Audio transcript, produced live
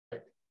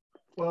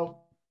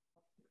Well,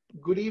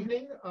 good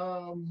evening.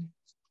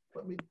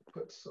 Let me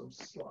put some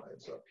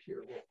slides up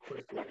here real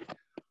quickly.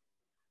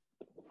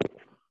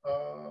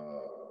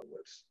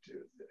 Let's do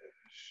this.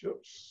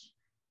 Oops.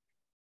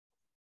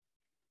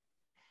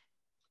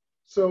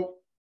 So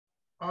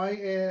I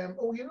am,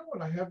 oh, you know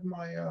what? I have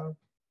my,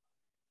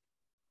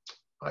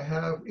 I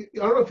don't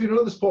know if you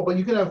know this, Paul, but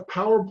you can have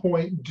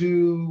PowerPoint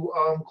do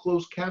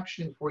closed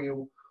captioning for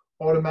you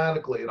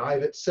automatically. And I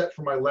have it set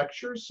for my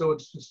lectures, so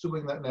it's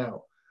doing that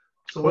now.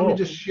 So let me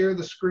just share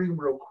the screen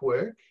real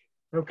quick.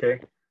 Okay.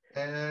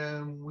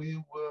 And we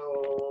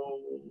will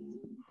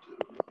do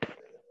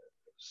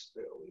this.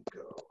 There we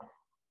go.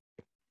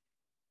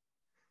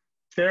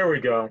 There we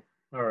go.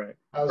 All right.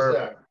 How's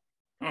Perfect.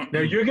 that? Now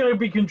you're going to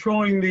be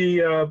controlling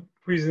the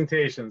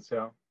presentation,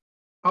 so.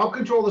 I'll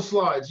control the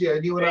slides. Yeah,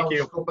 and you and I will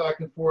Thank just go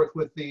back and forth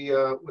with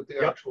the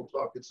Yep. actual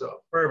talk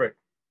itself. Perfect.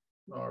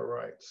 All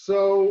right.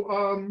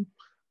 So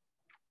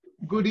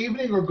good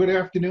evening or good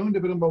afternoon,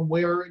 depending on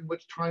where in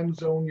which time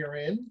zone you're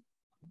in.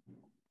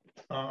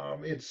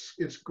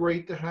 It's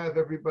great to have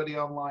everybody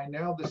online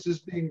now. This is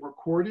being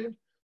recorded,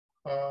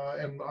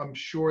 and I'm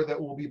sure that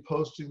we'll be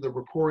posting the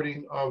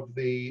recording of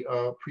the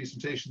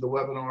presentation, the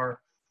webinar,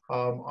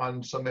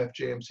 on some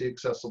FJMC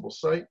accessible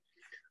site.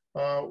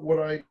 What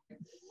I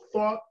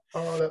thought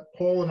that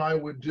Paul and I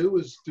would do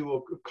is do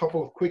a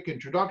couple of quick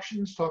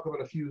introductions, talk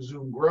about a few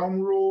Zoom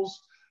ground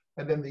rules,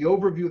 and then the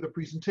overview of the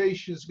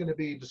presentation is going to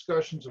be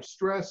discussions of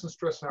stress and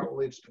stress how it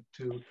relates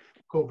to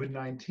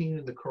COVID-19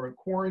 and the current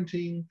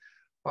quarantine.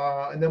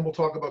 And then we'll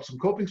talk about some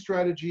coping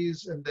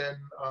strategies. And then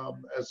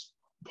as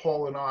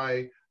Paul and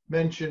I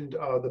mentioned,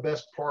 the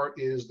best part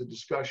is the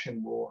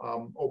discussion.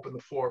 We'll open the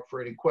floor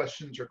for any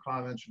questions or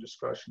comments or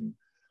discussion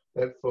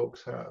that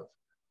folks have.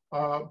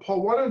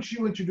 Paul, why don't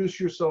you introduce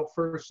yourself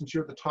first, since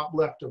you're at the top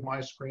left of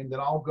my screen,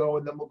 then I'll go,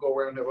 and then we'll go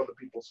around and have other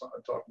people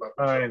talk about themselves.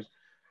 All right.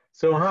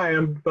 So hi,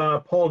 I'm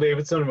Paul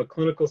Davidson. I'm a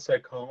clinical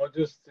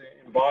psychologist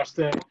in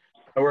Boston.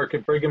 I work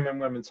at Brigham and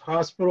Women's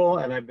Hospital,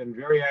 and I've been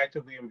very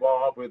actively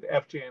involved with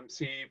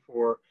FJMC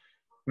for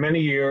many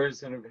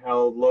years and have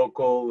held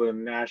local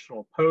and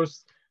national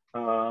posts.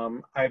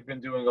 I've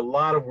been doing a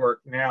lot of work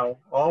now,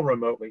 all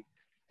remotely,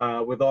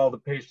 with all the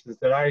patients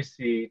that I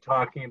see,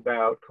 talking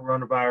about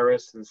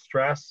coronavirus and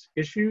stress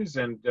issues,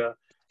 and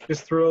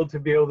just thrilled to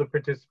be able to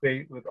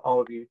participate with all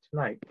of you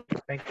tonight.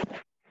 Thank you.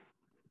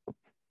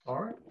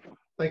 All right.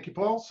 Thank you,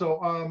 Paul. So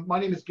my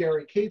name is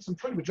Gary Katz. I'm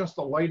trying to adjust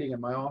the lighting in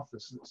my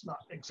office, and it's not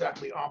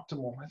exactly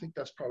optimal. I think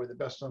that's probably the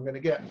best I'm going to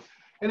get.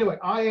 Anyway,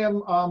 I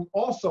am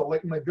also,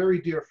 like my very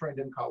dear friend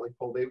and colleague,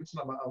 Paul Davidson,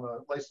 I'm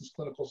a licensed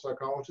clinical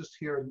psychologist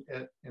here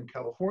in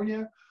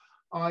California.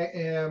 I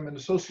am an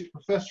associate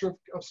professor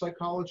of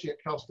psychology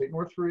at Cal State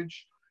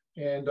Northridge,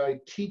 and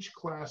I teach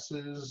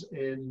classes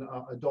in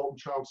adult and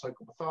child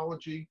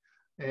psychopathology.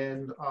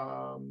 And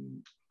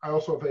I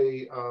also have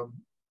a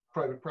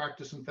private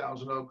practice in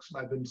Thousand Oaks,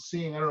 and I've been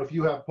seeing, I don't know if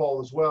you have,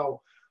 Paul, as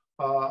well,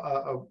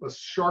 a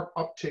sharp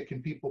uptick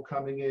in people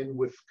coming in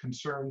with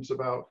concerns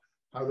about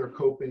how they're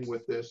coping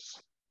with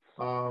this.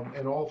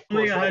 And all, of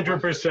course,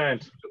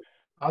 100%.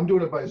 I'm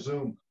doing it by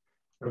Zoom.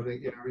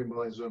 Everything, yeah, everything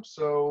by Zoom.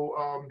 So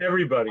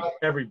everybody.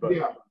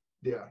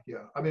 Yeah.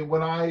 I mean,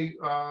 when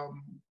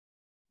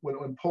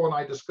when Paul and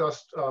I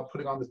discussed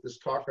putting on this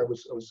talk, I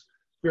was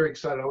very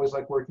excited. I always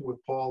like working with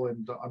Paul,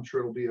 and I'm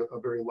sure it'll be a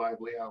very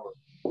lively hour.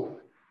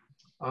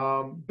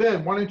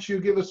 Ben, why don't you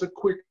give us a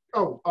quick,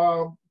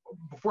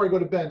 before I go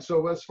to Ben,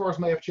 so as far as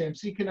my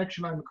FJMC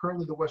connection, I'm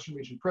currently the Western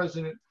Region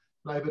President,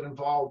 and I've been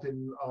involved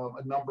in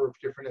a number of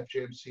different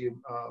FJMC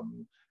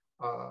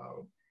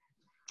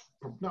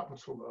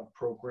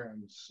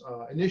programs,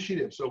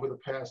 initiatives over the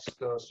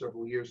past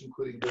several years,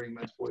 including Hearing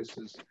Men's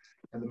Voices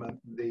and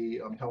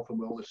the Health and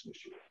Wellness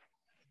Initiative.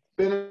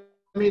 Ben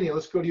Aminia,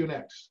 let's go to you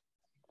next.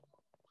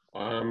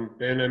 I'm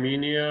Ben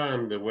Aminia.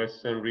 I'm the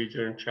Western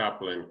Region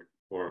Chaplain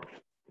for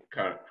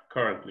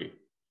currently.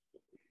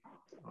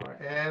 All right,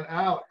 and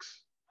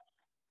Alex.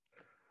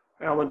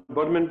 Alan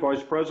Budman,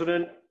 Vice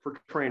President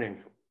for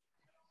Training.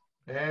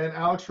 And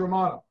Alex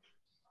Romano.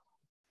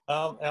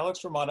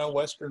 Alex Romano,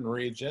 Western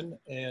Region,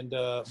 and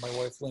my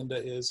wife Linda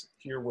is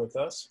here with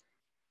us.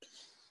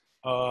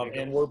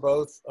 And we're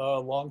both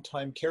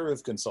longtime care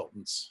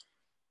consultants.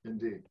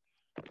 Indeed.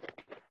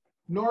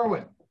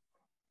 Norwin.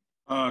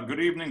 Good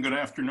evening, good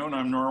afternoon.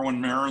 I'm Norwin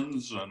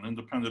Marins, an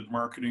independent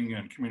marketing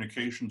and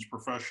communications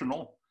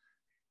professional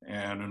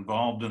and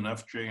involved in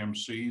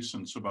FJMC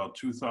since about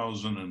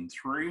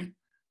 2003.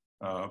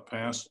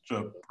 Past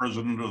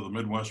president of the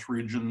Midwest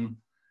region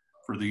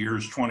for the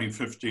years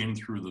 2015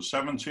 through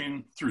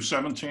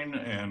 17,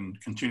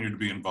 and continue to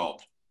be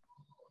involved.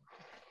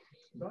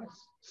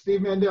 Nice.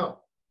 Steve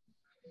Mandel.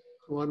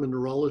 Well, I'm a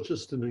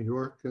neurologist in New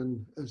York,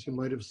 and as you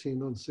might have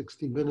seen on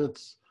 60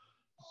 Minutes,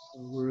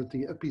 we're at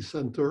the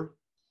epicenter.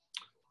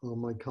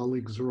 My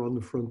colleagues are on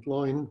the front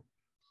line.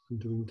 I'm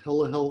doing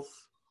telehealth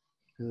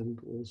and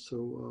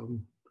also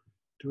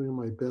doing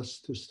my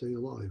best to stay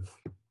alive.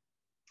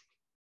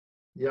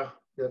 Yeah,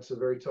 that's a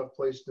very tough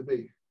place to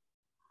be.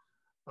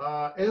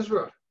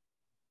 Ezra.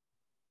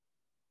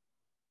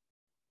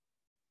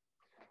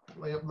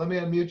 Let me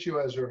unmute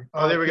you, Ezra.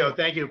 Oh, there we go.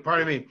 Thank you.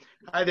 Pardon me.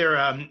 Hi there,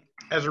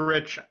 Ezra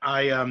Rich.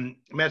 I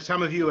met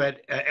some of you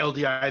at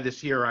LDI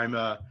this year. I'm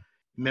a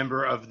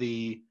member of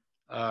the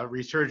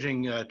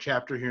resurging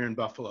chapter here in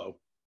Buffalo.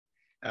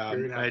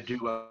 Very nice. I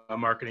do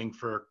marketing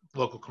for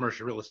local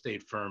commercial real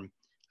estate firm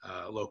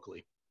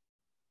locally.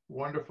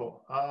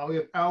 Wonderful. We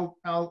have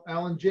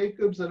Alan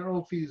Jacobs. I don't know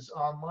if he's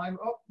online.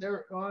 Oh,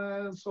 there.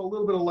 So a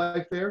little bit of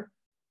life there.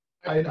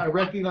 I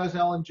recognize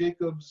Alan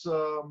Jacobs'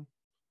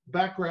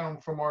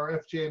 background from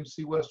our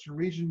FJMC Western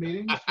Region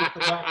meetings. With the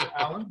back of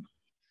Alan.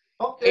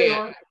 Oh, there you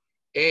are.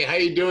 Hey, how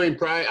you doing,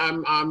 Bri?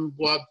 I'm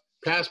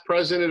past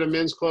president of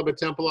Men's Club at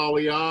Temple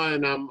Aliyah,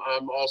 and I'm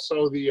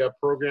also the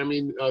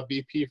programming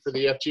VP for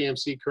the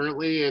FJMC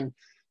currently. And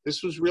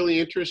this was really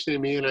interesting to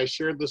me, and I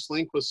shared this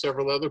link with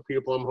several other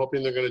people. I'm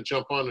hoping they're going to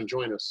jump on and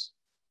join us.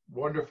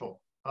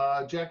 Wonderful.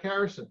 Jack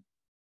Harrison,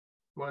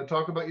 you want to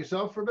talk about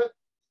yourself for a bit?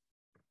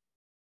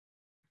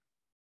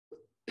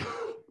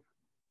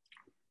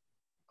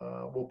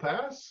 We'll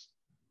pass.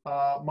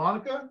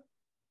 Monica,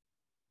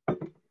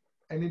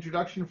 an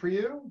introduction for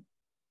you?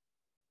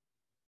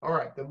 All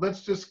right, then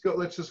let's just go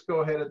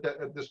ahead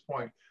at this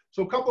point.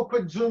 So a couple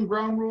quick Zoom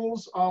ground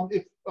rules.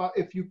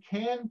 If you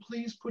can,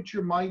 please put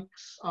your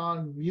mics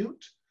on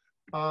mute.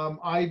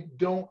 I'm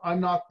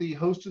not the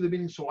host of the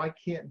meeting, so I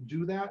can't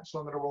do that. So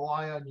I'm going to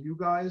rely on you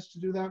guys to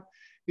do that.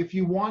 If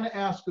you want to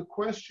ask a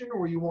question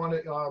or you want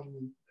to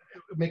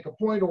make a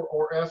point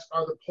or ask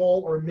either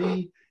Paul or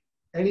me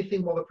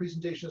anything while the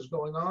presentation is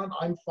going on,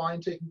 I'm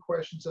fine taking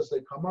questions as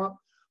they come up.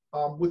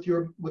 With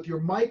your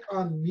mic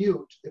on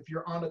mute, if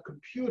you're on a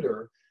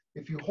computer,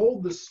 if you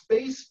hold the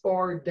space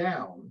bar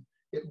down,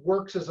 it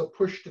works as a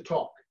push to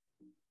talk.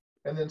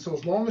 And then so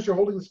as long as you're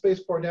holding the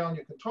space bar down,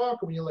 you can talk.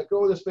 And when you let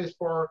go of the space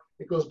bar,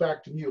 it goes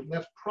back to mute. And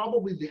that's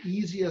probably the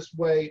easiest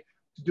way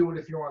to do it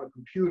if you're on a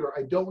computer.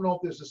 I don't know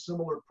if there's a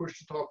similar push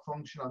to talk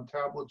function on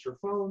tablets or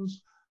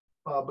phones,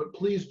 but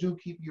please do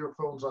keep your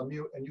phones on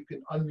mute, and you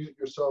can unmute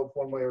yourself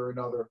one way or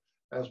another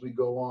as we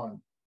go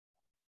on.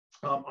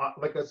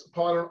 Like I said,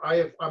 Potter,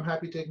 I'm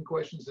happy taking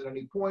questions at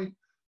any point,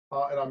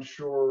 and I'm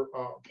sure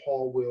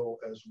Paul will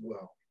as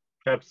well.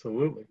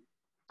 Absolutely.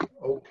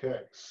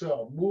 Okay,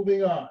 so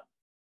moving on.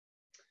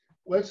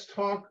 Let's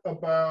talk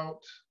about,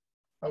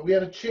 we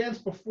had a chance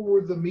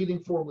before the meeting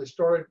formally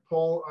started.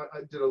 Paul, I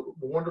did a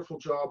wonderful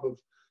job of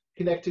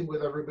connecting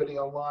with everybody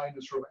online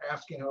and sort of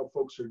asking how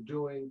folks are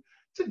doing.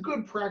 It's a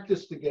good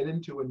practice to get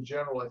into in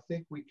general. I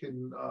think we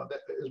can, that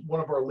is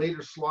one of our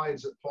later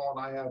slides that Paul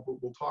and I have, but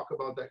we'll talk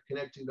about that,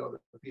 connecting to other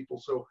people.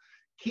 So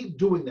keep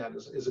doing that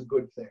is a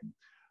good thing.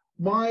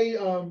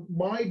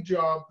 My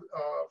job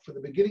for the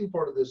beginning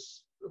part of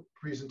this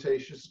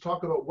presentation is to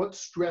talk about what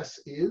stress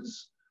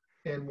is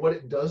and what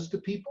it does to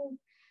people.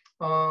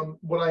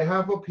 What I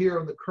have up here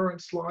on the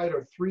current slide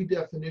are 3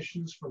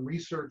 definitions from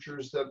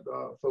researchers that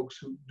folks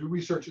who do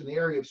research in the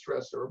area of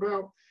stress are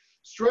about.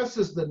 Stress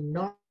is the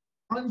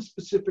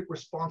non-specific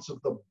response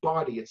of the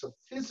body. It's a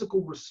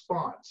physical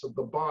response of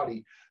the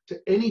body to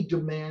any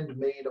demand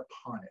made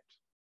upon it.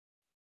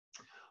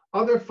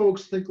 Other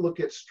folks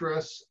look at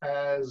stress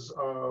as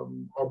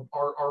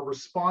our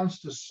response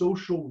to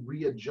social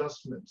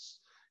readjustments.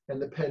 And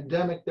the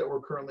pandemic that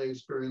we're currently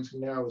experiencing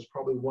now is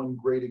probably one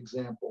great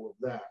example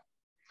of that.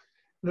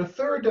 And a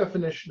third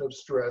definition of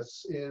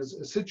stress is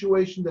a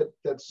situation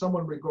that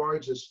someone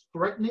regards as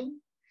threatening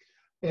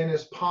and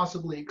as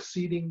possibly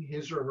exceeding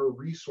his or her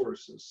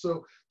resources.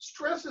 So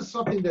stress is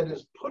something that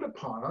is put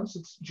upon us.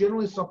 It's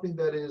generally something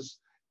that is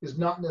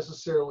not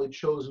necessarily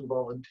chosen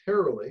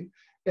voluntarily.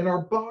 And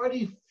our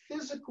body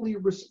physically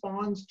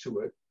responds to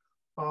it,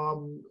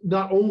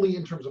 not only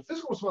in terms of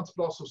physical response,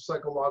 but also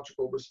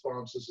psychological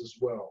responses as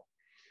well.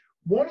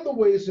 One of the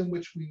ways in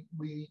which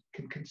we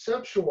can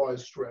conceptualize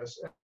stress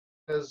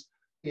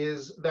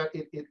is that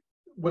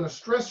when a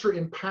stressor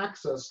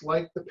impacts us,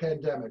 like the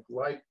pandemic,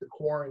 like the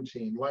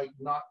quarantine, like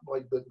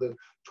the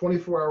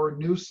 24-hour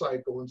news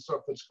cycle and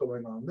stuff that's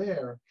going on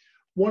there,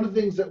 one of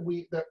the things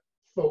that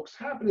folks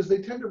happen is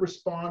they tend to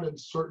respond in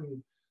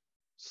certain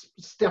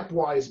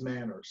stepwise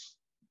manners.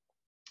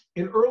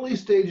 In early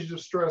stages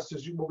of stress,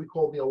 there's what we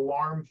call the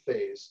alarm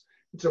phase.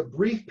 It's a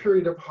brief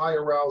period of high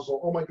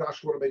arousal. Oh my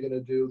gosh, what am I going to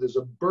do? There's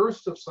a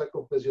burst of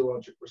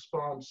psychophysiologic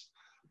response.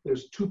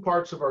 There's 2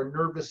 parts of our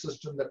nervous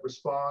system that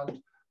respond.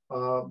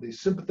 The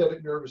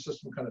sympathetic nervous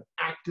system kind of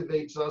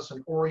activates us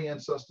and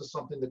orients us to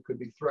something that could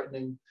be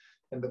threatening.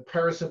 And the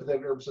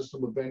parasympathetic nervous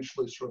system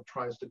eventually sort of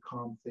tries to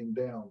calm things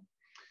down.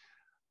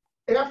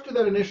 After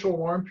that initial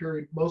alarm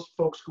period, most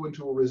folks go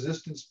into a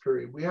resistance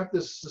period. We have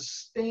this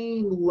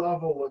sustained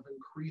level of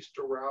increased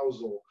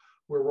arousal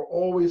where we're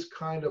always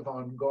kind of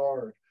on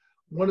guard.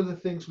 One of the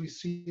things we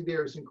see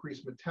there is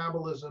increased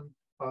metabolism.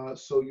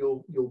 So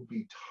you'll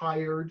be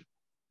tired.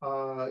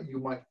 You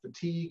might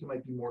fatigue, you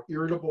might be more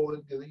irritable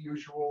than the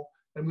usual.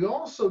 And we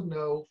also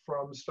know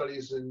from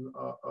studies in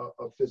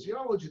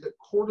physiology that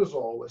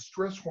cortisol, a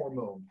stress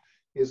hormone,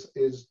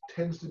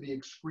 tends to be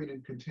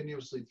excreted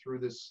continuously through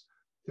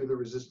the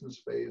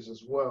resistance phase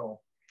as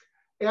well.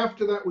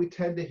 After that, we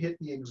tend to hit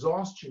the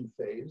exhaustion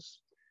phase.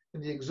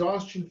 In the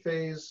exhaustion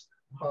phase,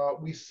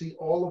 we see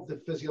all of the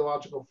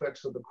physiological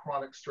effects of the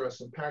chronic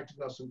stress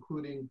impacting us,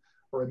 including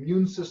our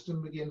immune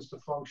system begins to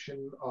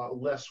function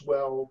less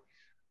well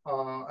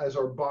as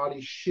our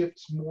body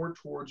shifts more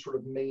towards sort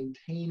of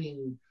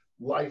maintaining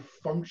life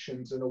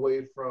functions and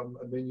away from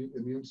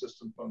immune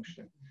system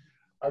functioning.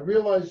 I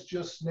realized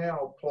just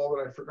now, Paul,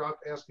 that I forgot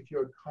to ask if you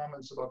had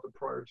comments about the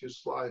prior two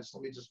slides.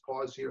 Let me just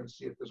pause here and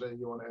see if there's anything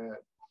you want to add.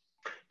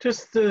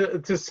 Just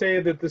to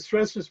say that the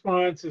stress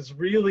response is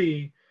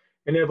really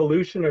an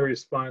evolutionary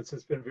response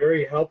that's been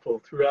very helpful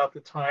throughout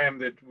the time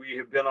that we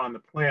have been on the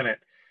planet.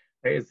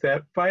 It's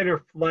that fight or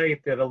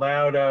flight that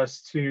allowed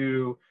us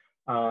to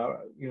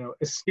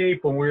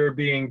escape when we were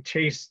being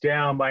chased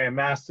down by a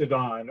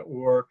mastodon,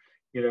 or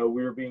we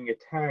were being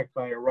attacked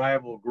by a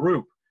rival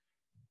group.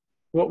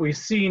 What we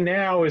see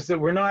now is that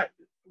we're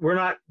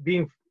not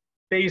being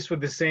faced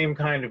with the same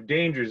kind of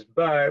dangers,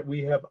 but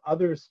we have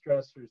other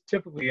stressors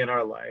typically in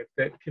our life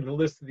that can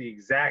elicit the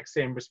exact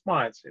same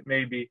response. It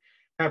may be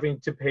having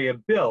to pay a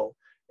bill.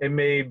 It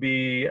may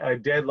be a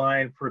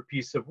deadline for a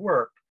piece of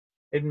work.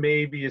 It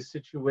may be a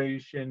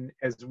situation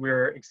as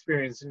we're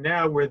experiencing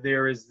now where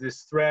there is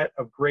this threat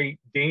of great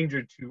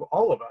danger to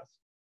all of us.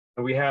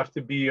 And we have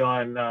to be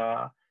on,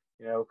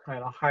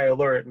 kind of high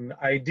alert. And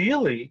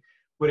ideally,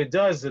 what it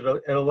does, it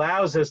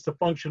allows us to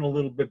function a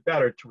little bit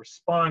better, to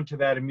respond to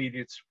that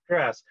immediate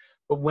stress.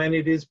 But when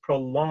it is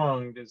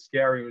prolonged, as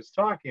Gary was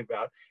talking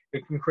about,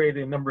 it can create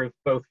a number of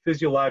both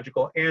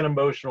physiological and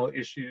emotional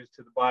issues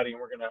to the body. And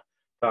we're going to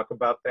talk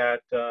about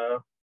that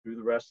through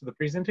the rest of the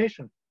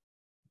presentation.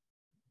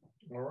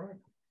 All right.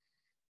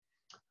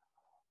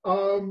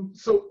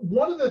 So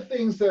one of the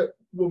things that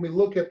when we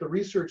look at the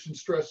research in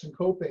stress and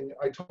coping,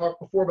 I talked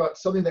before about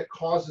something that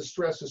causes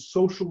stress is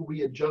social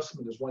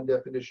readjustment is one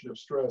definition of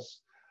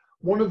stress.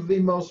 One of the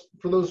most,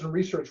 for those in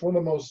research, one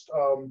of the most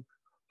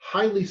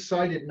highly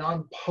cited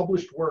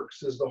non-published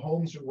works is the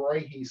Holmes and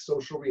Reihe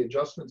social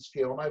readjustment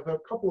scale. And I've a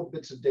couple of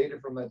bits of data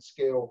from that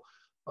scale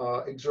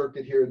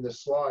excerpted here in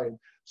this slide.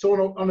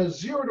 So on a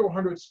 0 to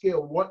 100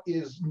 scale, what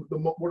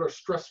are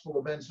stressful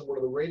events and what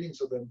are the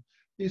ratings of them?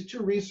 These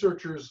two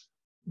researchers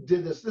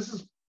did this. This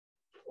is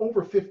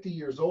over 50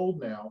 years old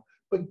now,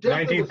 but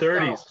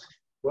 1930s.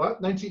 What?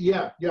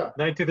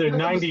 1930s,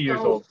 90 years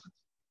old.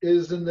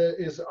 Is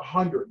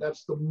 100.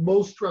 That's the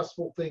most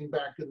stressful thing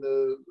back in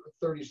the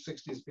 30s,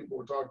 60s people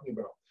were talking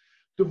about.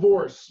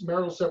 Divorce,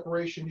 marital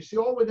separation, you see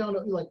all the way down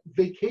to like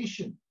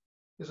vacation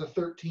is a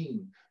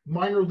 13.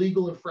 Minor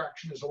legal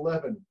infraction is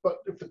 11. But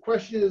if the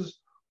question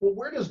is, well,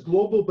 where does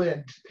global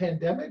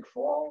pandemic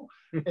fall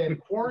and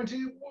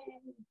quarantine?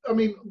 I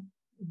mean,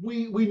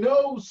 we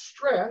know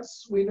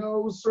stress, we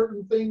know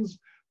certain things,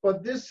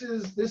 but this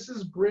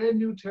is brand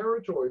new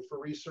territory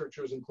for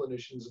researchers and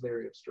clinicians in the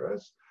area of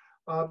stress,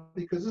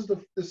 because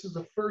this is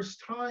the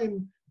first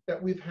time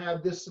that we've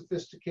had this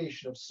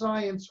sophistication of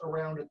science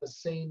around at the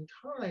same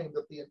time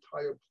that the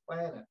entire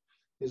planet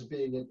is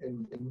being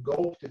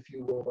engulfed, if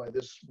you will, by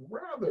this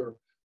rather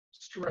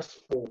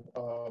stressful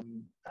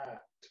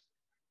act.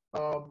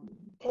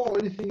 Paul,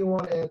 anything you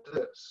want to add to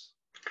this?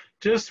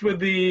 Just with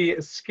the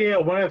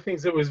scale, one of the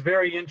things that was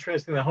very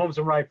interesting that Holmes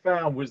and Wright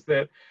found was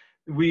that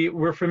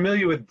we're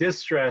familiar with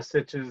distress,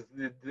 such as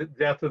the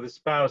death of the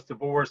spouse,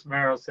 divorce,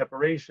 marital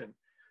separation.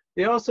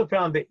 They also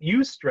found that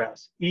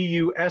eustress,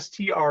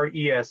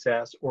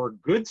 E-U-S-T-R-E-S-S, or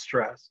good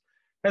stress,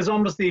 has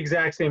almost the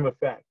exact same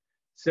effect.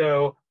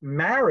 So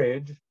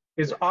marriage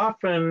is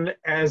often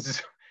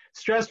as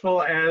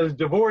stressful as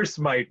divorce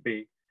might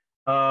be.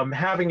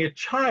 Having a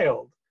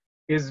child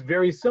is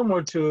very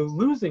similar to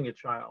losing a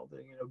child.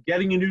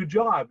 Getting a new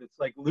job, it's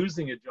like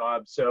losing a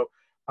job. So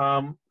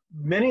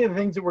many of the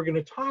things that we're going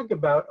to talk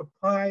about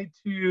apply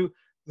to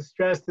the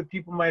stress that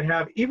people might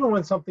have, even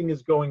when something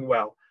is going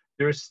well.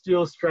 There's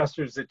still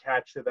stressors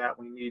attached to that.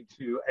 We need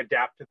to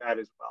adapt to that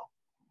as well.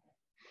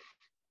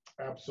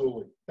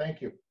 Absolutely.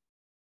 Thank you.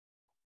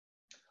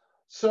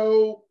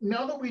 So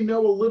now that we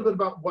know a little bit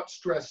about what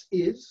stress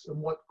is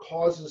and what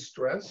causes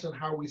stress and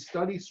how we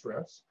study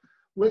stress,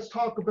 let's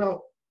talk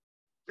about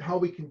how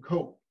we can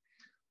cope.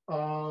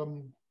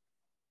 Paul,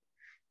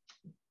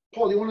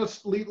 you want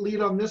to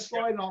lead on this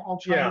slide, and I'll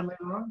chime in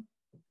later on?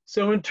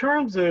 So in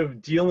terms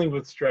of dealing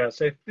with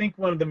stress, I think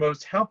one of the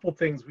most helpful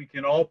things we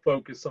can all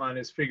focus on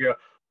is figure out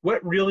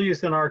what really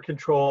is in our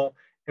control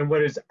and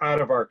what is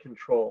out of our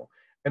control.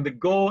 And the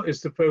goal is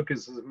to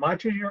focus as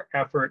much of your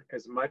effort,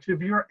 as much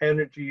of your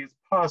energy as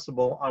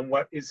possible on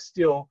what is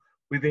still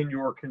within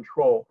your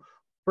control.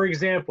 For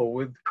example,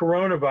 with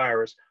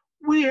coronavirus,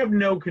 we have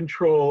no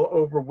control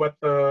over what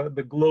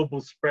the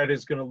global spread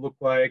is going to look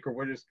like or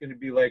what it's going to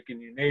be like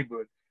in your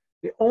neighborhood.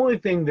 The only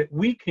thing that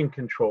we can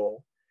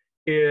control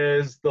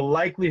is the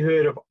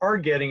likelihood of our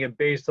getting it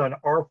based on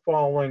our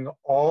following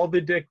all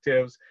the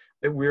dictatives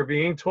that we're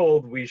being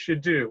told we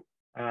should do,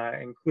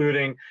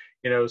 including,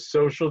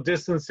 social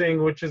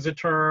distancing, which is a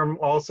term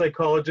all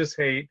psychologists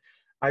hate.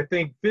 I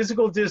think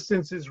physical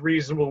distance is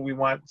reasonable. We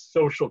want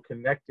social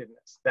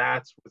connectedness.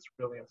 That's what's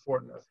really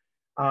important.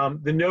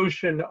 The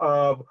notion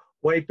of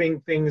wiping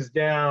things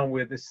down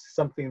with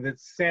something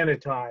that's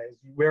sanitized,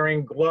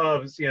 wearing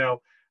gloves,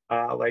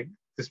 like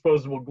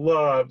disposable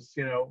gloves.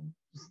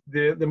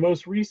 The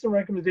most recent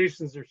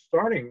recommendations are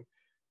starting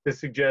to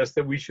suggest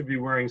that we should be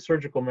wearing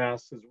surgical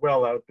masks as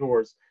well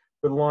outdoors.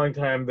 For a long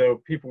time,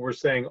 though, people were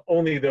saying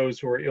only those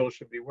who are ill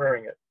should be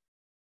wearing it.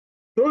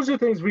 Those are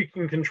things we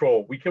can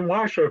control. We can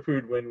wash our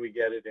food when we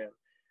get it in.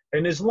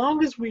 And as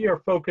long as we are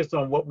focused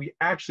on what we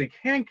actually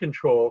can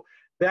control,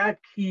 that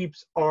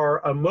keeps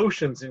our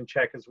emotions in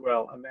check as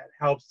well. And that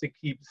helps to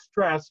keep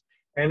stress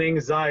and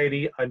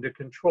anxiety under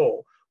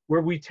control.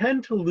 Where we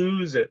tend to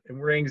lose it and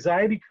where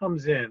anxiety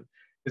comes in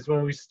is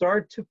when we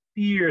start to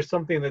fear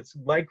something that's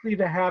likely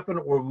to happen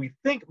or we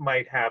think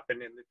might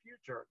happen in the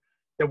future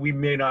that we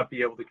may not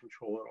be able to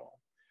control at all.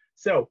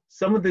 So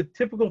some of the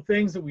typical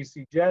things that we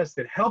suggest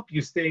that help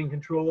you stay in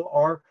control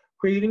are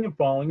creating and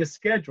following a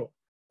schedule.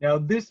 Now,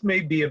 this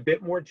may be a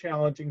bit more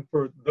challenging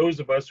for those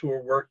of us who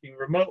are working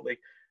remotely,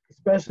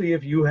 especially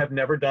if you have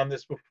never done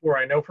this before.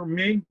 I know for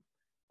me,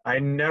 I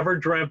never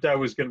dreamt I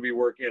was going to be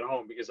working at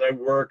home because I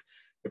work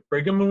at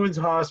Brigham and Women's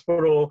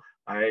Hospital.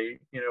 I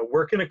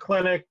work in a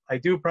clinic. I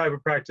do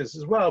private practice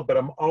as well, but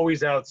I'm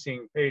always out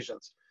seeing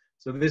patients.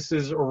 So this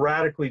is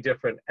radically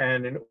different.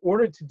 And in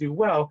order to do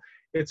well,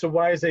 it's a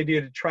wise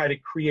idea to try to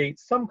create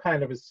some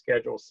kind of a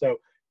schedule. So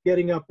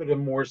getting up at a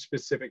more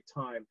specific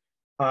time,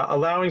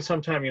 allowing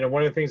some time,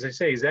 one of the things I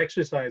say is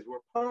exercise where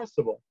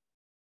possible.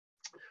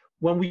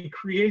 When we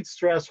create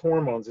stress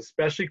hormones,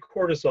 especially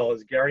cortisol,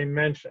 as Gary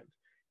mentioned,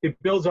 it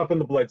builds up in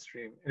the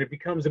bloodstream and it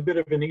becomes a bit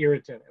of an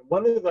irritant. And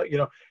one of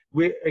the,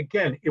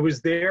 it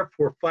was there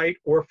for fight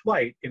or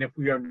flight. And if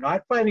we are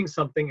not fighting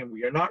something and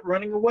we are not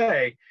running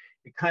away,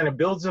 it kind of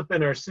builds up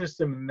in our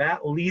system and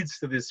that leads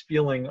to this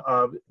feeling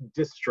of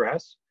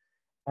distress.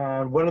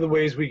 One of the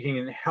ways we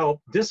can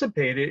help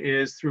dissipate it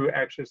is through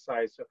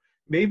exercise. So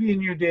maybe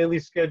in your daily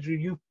schedule,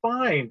 you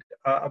find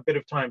a bit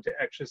of time to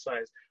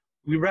exercise.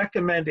 We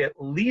recommend at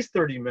least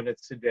 30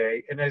 minutes a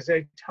day. And as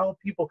I tell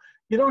people,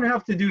 you don't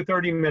have to do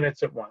 30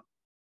 minutes at once.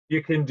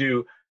 You can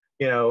do,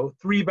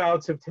 3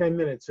 bouts of 10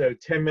 minutes. So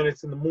 10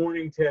 minutes in the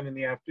morning, 10 in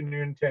the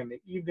afternoon, 10 in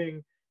the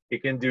evening. You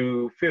can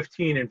do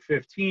 15 and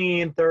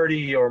 15,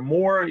 30 or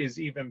more is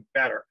even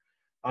better.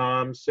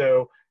 Try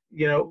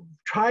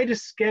to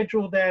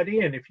schedule that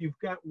in. If you've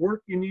got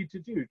work you need to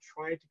do,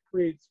 try to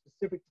create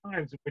specific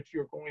times in which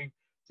you're going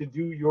to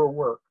do your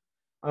work.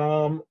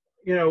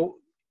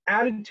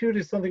 Attitude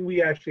is something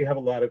we actually have a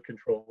lot of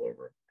control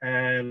over,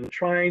 and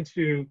trying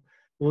to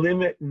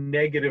limit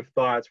negative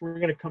thoughts. We're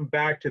going to come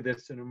back to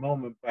this in a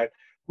moment, but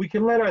we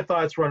can let our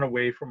thoughts run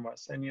away from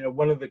us. And,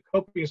 one of the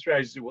coping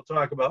strategies we'll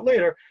talk about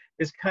later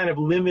is kind of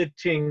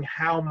limiting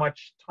how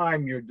much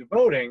time you're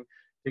devoting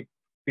to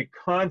the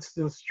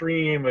constant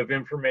stream of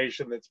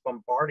information that's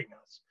bombarding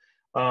us,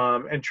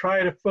 and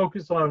try to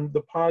focus on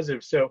the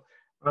positive. So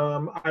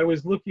I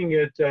was looking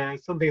at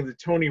something that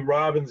Tony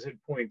Robbins had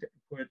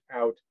put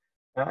out.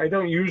 I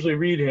don't usually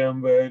read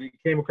him, but it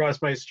came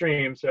across my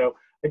stream, so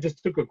I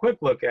just took a quick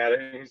look at it.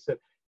 And he said,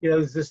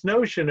 there's this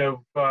notion of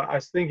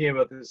us thinking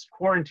about this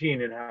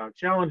quarantine and how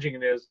challenging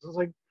it is. It's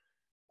like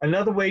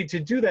another way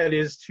to do that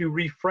is to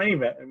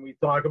reframe it. And we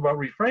talk about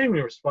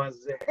reframing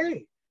responses. Say,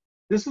 hey,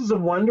 this is a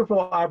wonderful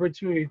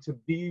opportunity to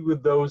be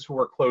with those who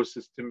are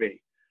closest to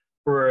me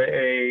for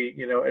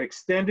an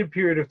extended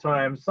period of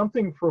time,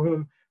 something for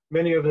whom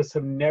many of us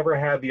have never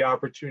had the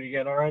opportunity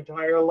in our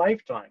entire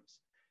lifetimes.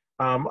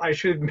 I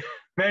should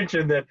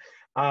mention that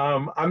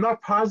I'm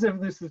not positive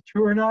if this is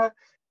true or not,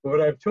 but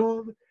what I've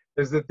told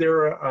is that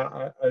there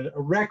are a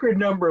record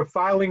number of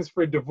filings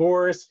for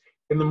divorce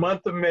in the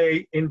month of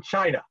May in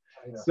China.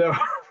 So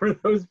for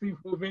those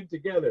people who've been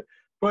together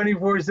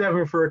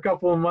 24/7 for a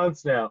couple of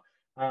months now,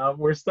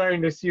 we're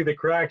starting to see the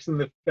cracks in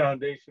the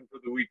foundation for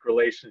the weak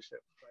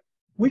relationship. But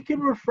we can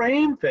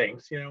reframe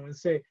things, and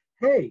say,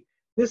 hey,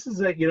 this is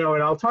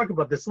and I'll talk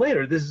about this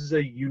later, this is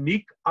a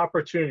unique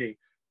opportunity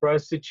for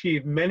us to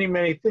achieve many,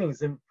 many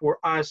things and for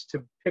us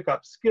to pick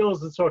up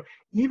skills and so on.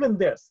 Even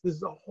this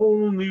is a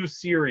whole new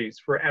series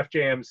for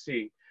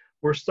FJMC.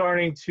 We're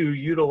starting to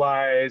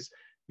utilize,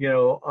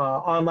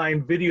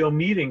 online video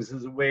meetings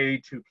as a way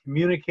to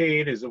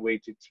communicate, as a way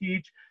to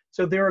teach.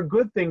 So there are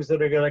good things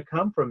that are going to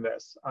come from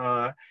this.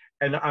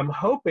 And I'm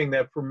hoping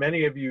that for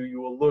many of you,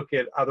 you will look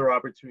at other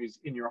opportunities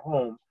in your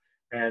home.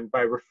 And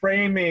by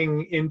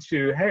reframing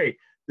into, hey,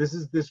 this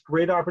is this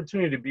great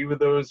opportunity to be with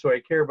those who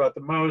I care about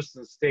the most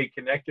and stay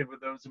connected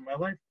with those in my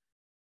life,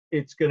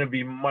 it's going to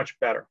be much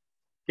better.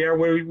 Gary,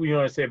 what do you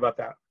want to say about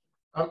that?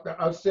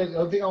 I'll say the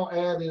other thing I'll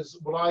add is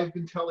what I've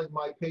been telling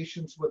my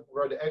patients with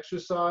regard to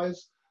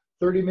exercise,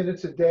 30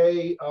 minutes a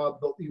day,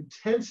 the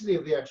intensity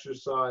of the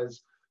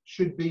exercise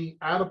should be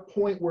at a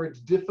point where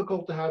it's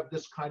difficult to have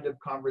this kind of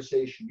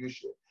conversation.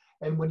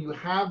 And when you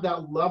have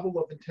that level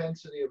of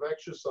intensity of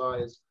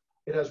exercise,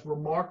 it has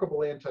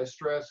remarkable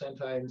anti-stress,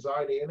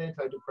 anti-anxiety, and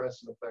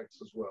antidepressant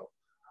effects as well.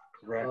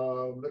 Correct.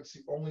 That's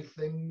the only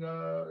thing.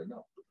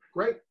 No,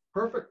 great,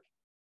 perfect.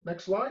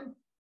 Next slide.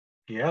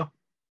 Yeah.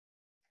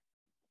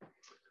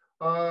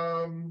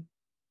 You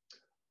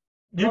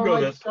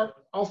go this.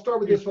 I'll start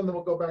with this one, then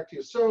we'll go back to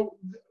you. So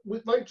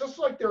just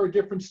like there are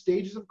different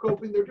stages of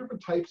coping, there are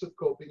different types of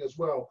coping as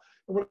well.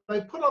 And what I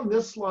put on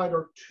this slide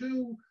are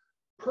two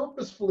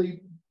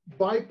purposefully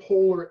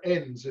bipolar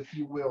ends, if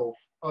you will,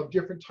 of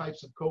different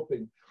types of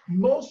coping.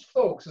 Most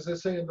folks, as I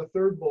say in the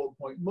third bullet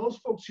point,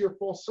 most folks here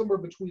fall somewhere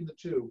between the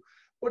two.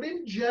 But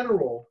in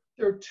general,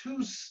 there are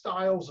two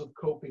styles of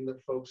coping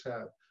that folks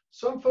have.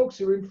 Some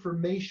folks are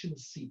information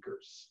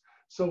seekers.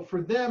 So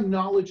for them,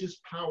 knowledge is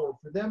power.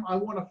 For them, I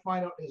want to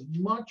find out as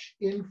much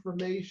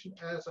information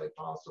as I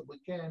possibly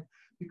can,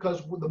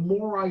 because the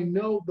more I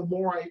know, the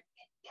more I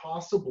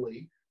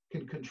possibly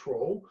can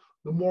control.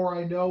 The more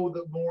I know,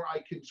 the more I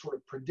can sort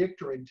of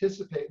predict or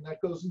anticipate. And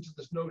that goes into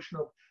this notion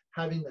of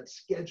having that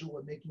schedule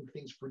and making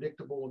things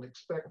predictable and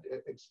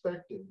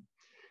expected.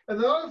 And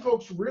the other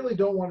folks really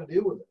don't want to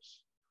deal with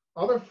this.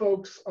 Other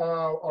folks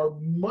are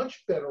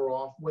much better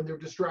off when they're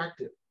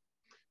distracted.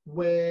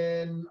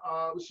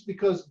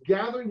 Because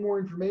gathering more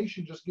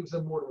information just gives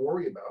them more to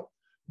worry about.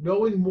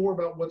 Knowing more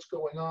about what's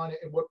going on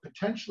and what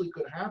potentially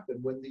could happen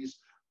when these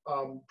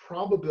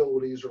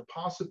probabilities or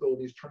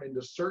possibilities turn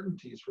into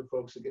certainties for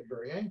folks that get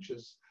very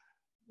anxious,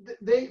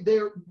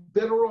 they're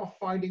better off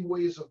finding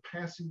ways of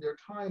passing their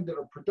time that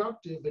are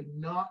productive and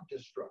not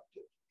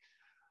destructive.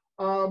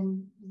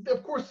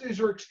 Of course,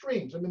 these are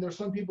extremes. I mean, there's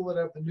some people that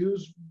have the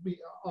news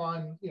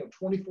on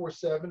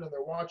 24/7 and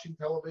they're watching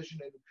television,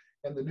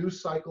 and the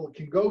news cycle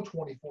can go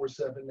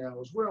 24/7 now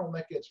as well, and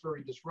that gets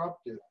very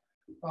disruptive.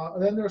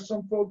 And then there's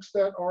some folks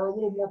that are a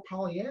little more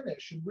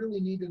Pollyannish and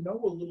really need to know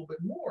a little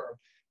bit more,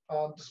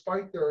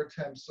 despite their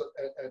attempts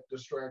at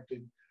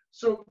distracting.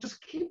 So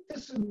just keep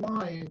this in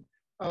mind.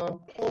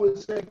 Paul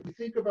is saying, we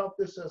think about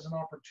this as an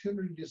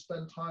opportunity to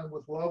spend time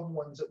with loved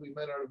ones that we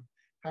might not have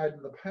had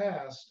in the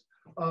past.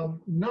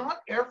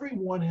 Not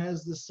everyone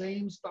has the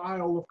same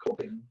style of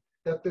coping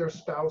that their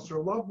spouse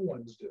or loved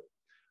ones do.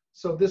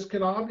 So this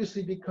can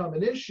obviously become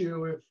an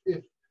issue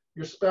if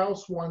your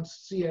spouse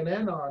wants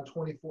CNN on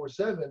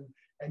 24/7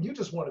 and you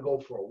just want to go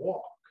for a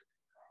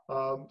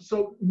walk.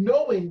 So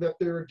knowing that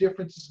there are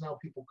differences in how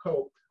people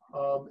cope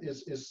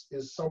is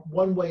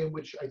one way in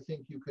which I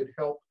think you could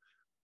help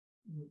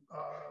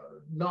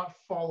not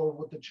follow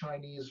what the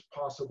Chinese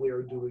possibly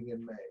are doing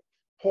in May.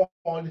 Paul,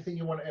 anything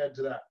you want to add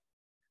to that?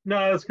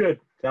 No, that's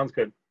good. Sounds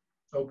good.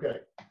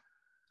 Okay.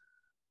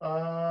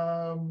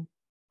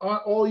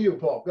 All you,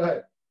 Paul. Go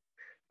ahead.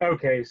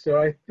 Okay,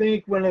 so I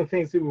think one of the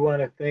things that we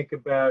want to think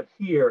about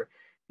here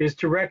is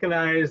to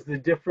recognize the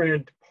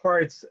different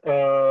parts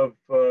of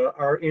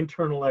our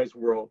internalized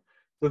world.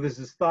 So this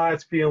is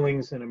thoughts,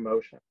 feelings, and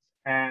emotions.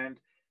 And,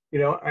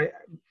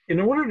 in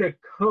order to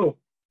cope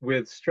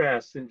with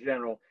stress in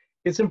general,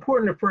 it's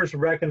important to first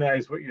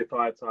recognize what your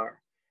thoughts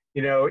are.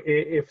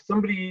 If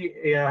somebody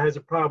has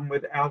a problem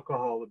with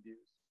alcohol abuse,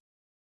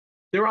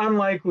 they're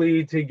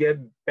unlikely to get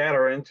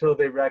better until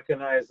they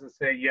recognize and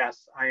say,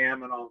 yes, I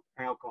am an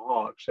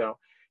alcoholic. So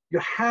you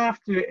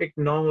have to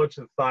acknowledge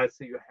the thoughts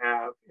that you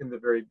have in the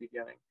very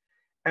beginning.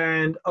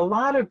 And a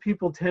lot of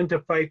people tend to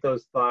fight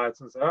those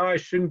thoughts and say, oh, I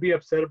shouldn't be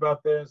upset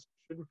about this,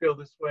 shouldn't feel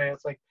this way.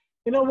 It's like,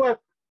 you know what?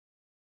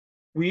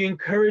 We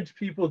encourage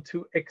people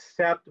to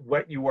accept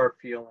what you are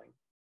feeling.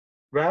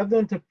 Rather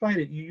than to fight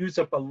it, you use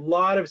up a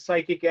lot of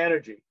psychic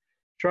energy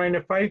trying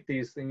to fight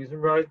these things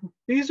and realize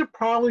these are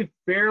probably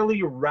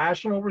fairly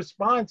rational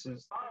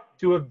responses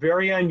to a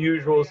very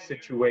unusual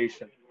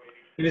situation.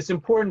 And it's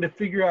important to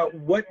figure out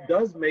what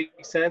does make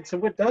sense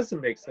and what doesn't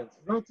make sense.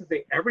 It's not to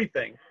say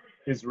everything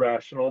is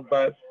rational,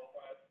 but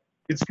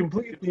it's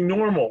completely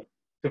normal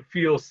to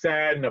feel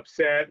sad and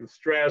upset and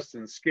stressed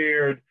and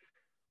scared,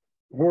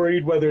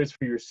 worried, whether it's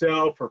for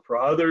yourself or for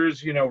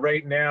others.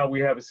 Right now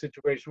we have a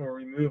situation where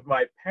we moved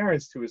my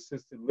parents to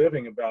assisted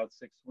living about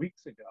 6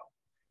 weeks ago.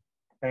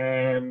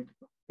 And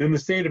in the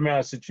state of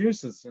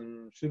Massachusetts,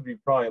 and should be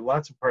probably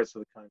lots of parts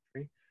of the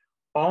country,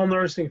 all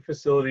nursing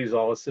facilities,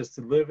 all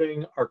assisted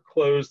living are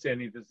closed to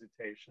any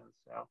visitation.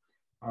 So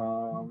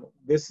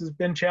this has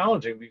been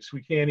challenging because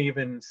we can't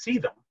even see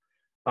them.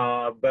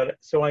 But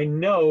so I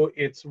know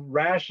it's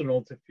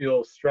rational to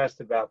feel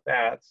stressed about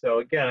that. So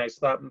again, I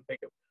stop and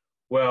think of,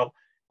 well,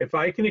 if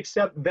I can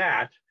accept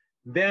that,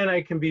 then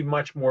I can be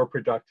much more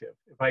productive.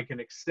 If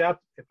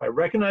I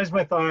recognize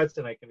my thoughts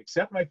and I can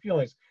accept my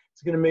feelings,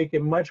 it's going to make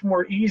it much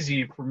more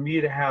easy for me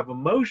to have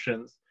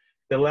emotions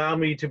that allow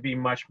me to be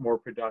much more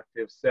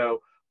productive.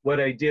 So what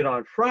I did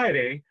on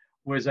Friday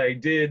was I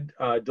did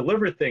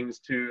deliver things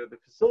to the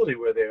facility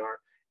where they are,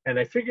 and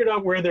I figured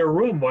out where their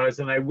room was,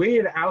 and I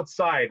waited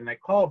outside and I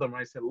called them.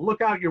 I said,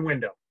 look out your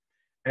window.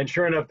 And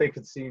sure enough, they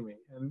could see me.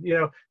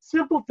 And,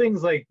 simple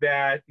things like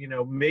that,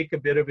 make a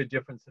bit of a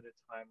difference at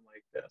a time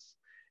like this.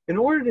 In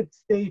order to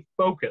stay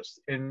focused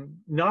and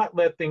not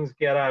let things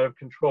get out of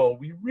control,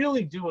 we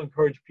really do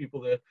encourage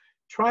people to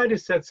try to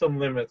set some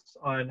limits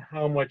on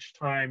how much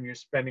time you're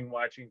spending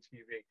watching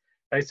TV.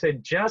 I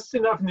said just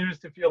enough news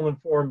to feel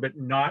informed, but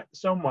not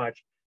so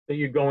much that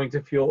you're going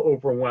to feel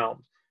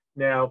overwhelmed.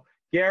 Now,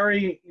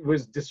 Gary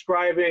was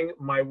describing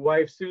my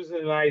wife Susan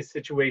and I's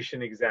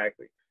situation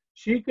exactly.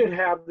 She could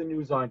have the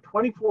news on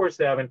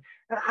 24/7,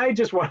 and I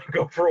just want to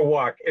go for a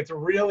walk. It's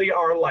really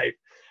our life.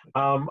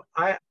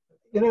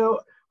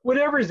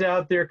 Whatever's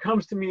out there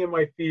comes to me in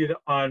my feed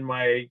on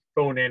my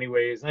phone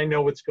anyways. I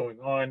know what's going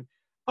on.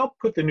 I'll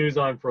put the news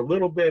on for a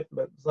little bit,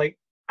 but it's like,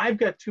 I've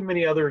got too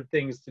many other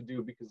things to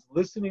do, because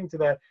listening to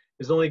that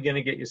is only going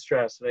to get you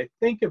stressed. And I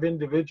think of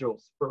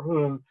individuals for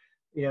whom,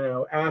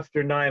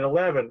 after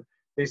 9/11,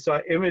 they saw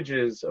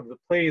images of the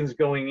planes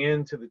going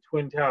into the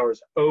Twin Towers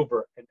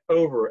over and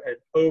over and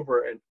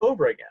over and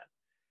over again.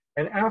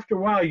 And after a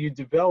while, you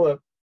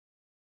develop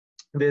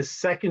this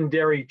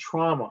secondary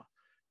trauma,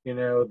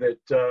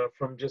 that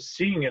from just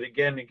seeing it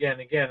again, again,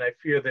 again. I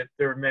fear that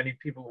there are many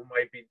people who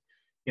might be,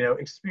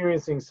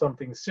 experiencing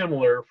something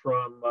similar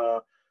from,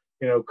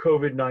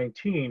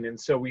 COVID-19. And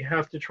so we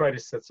have to try to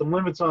set some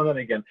limits on that.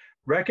 Again,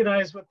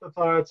 recognize what the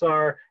thoughts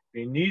are. If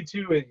you need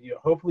to,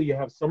 hopefully you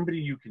have somebody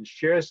you can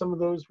share some of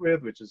those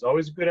with, which is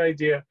always a good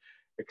idea.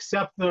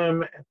 Accept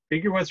them,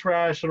 figure what's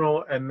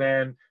rational, and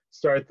then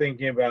start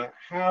thinking about,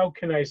 how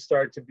can I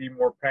start to be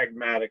more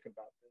pragmatic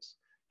about this?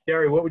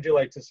 Gary, what would you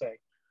like to say?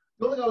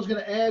 The only thing I was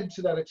going to add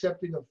to that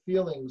accepting of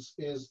feelings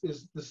is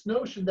this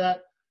notion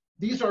that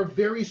these are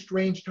very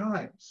strange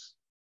times,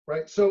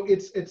 right? So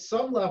it's at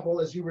some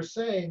level, as you were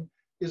saying,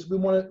 is we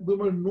want to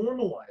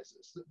normalize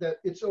this, that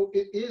it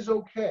is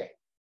okay,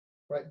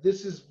 right?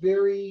 This is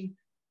very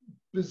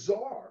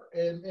bizarre,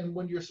 and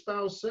when your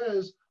spouse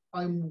says,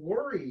 I'm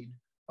worried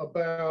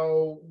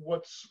about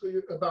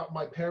about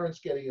my parents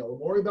getting ill, I'm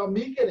worried about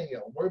me getting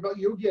ill, I'm worried about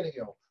you getting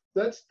ill,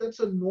 that's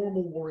a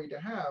normal worry to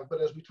have.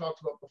 But as we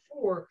talked about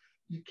before,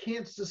 you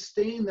can't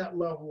sustain that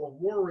level of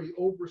worry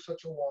over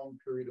such a long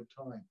period of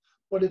time.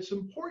 But it's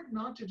important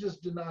not to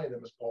just deny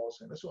them, as Paul was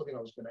saying. That's the only thing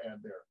I was going to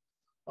add there.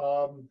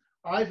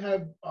 I've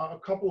had a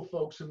couple of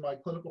folks in my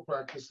clinical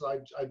practice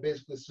that I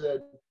basically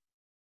said,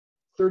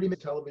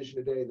 30-minute television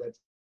a day, that's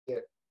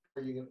it.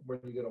 When are you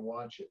going to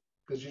watch it?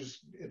 Because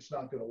it's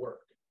not going to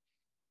work.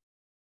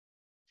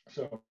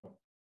 So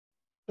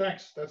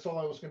thanks. That's all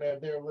I was going to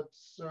add there.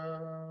 Let's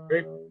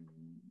Great.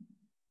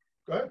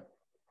 Go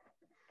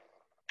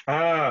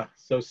ahead.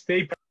 So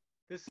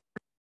this is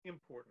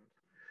important.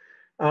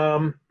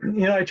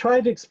 I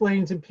tried to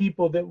explain to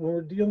people that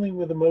we're dealing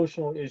with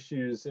emotional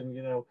issues, and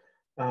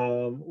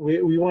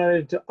we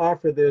wanted to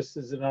offer this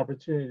as an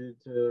opportunity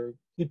to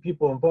keep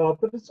people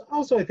involved, but it's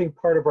also, I think,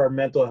 part of our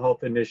mental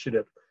health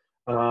initiative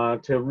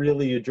to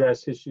really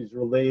address issues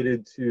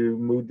related to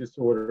mood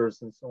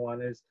disorders and so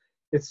on.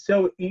 It's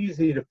so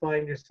easy to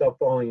find yourself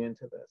falling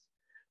into this.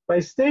 By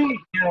staying,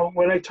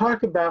 when I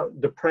talk about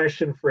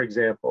depression, for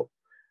example,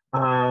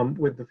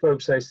 with the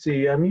folks I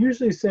see, I'm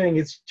usually saying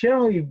it's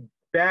generally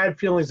bad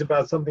feelings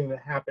about something that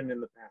happened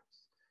in the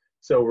past.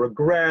 So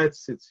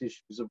regrets, it's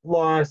issues of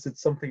loss,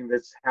 it's something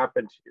that's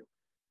happened to you.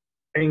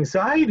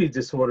 Anxiety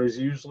disorders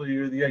usually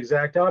are the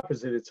exact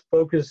opposite. It's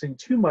focusing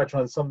too much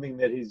on something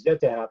that is yet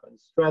to happen,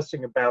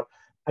 stressing about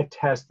a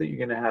test that you're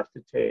going to have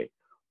to take,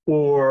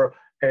 or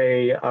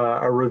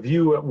a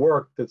review at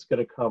work that's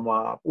going to come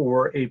up,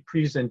 or a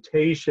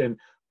presentation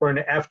for an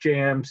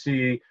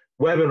FJMC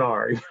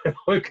webinar.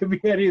 It could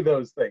be any of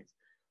those things.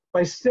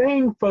 By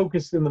staying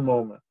focused in the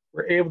moment,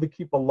 we're able to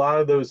keep a lot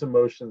of those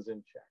emotions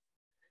in check.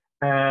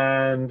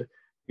 And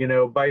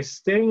by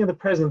staying in the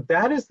present,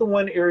 that is the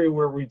one area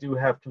where we do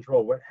have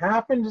control. What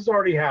happened has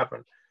already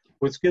happened.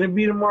 What's going to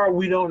be tomorrow,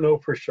 we don't know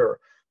for sure.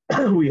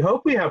 We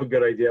hope we have a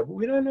good idea, but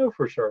we don't know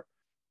for sure.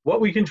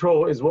 What we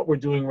control is what we're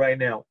doing right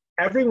now.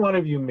 Every one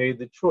of you made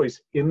the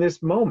choice in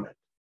this moment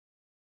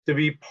to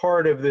be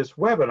part of this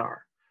webinar,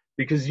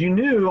 because you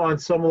knew on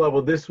some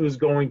level this was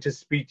going to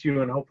speak to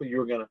you, and hopefully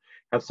you're going to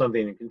have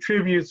something to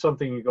contribute,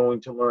 something you're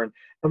going to learn.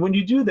 And when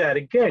you do that,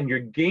 again, you're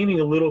gaining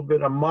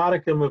a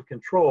modicum of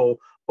control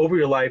over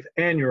your life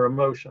and your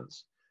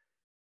emotions.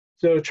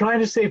 So trying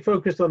to stay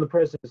focused on the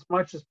present as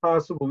much as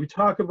possible. We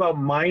talk about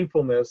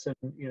mindfulness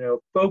and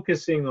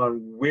focusing on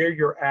where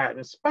you're at, and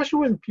especially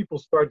when people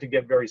start to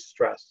get very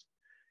stressed.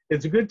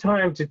 It's a good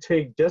time to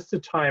take just a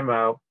time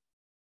out.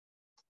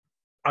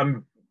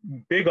 I'm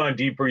big on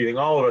deep breathing.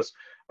 All of us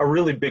are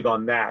really big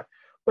on that.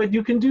 But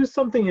you can do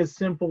something as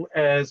simple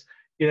as,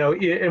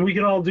 and we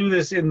can all do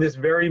this in this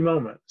very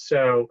moment.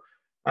 So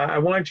I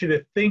want you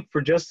to think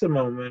for just a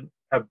moment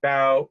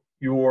about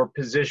your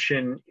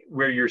position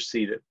where you're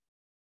seated,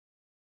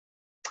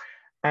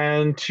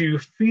 and to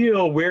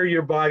feel where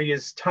your body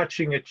is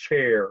touching a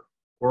chair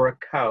or a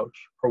couch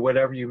or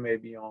whatever you may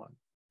be on,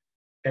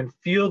 and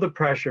feel the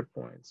pressure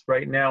points.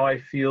 Right now I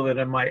feel it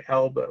in my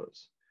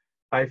elbows.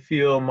 I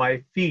feel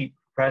my feet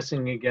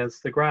pressing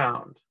against the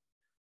ground.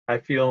 I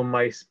feel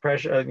my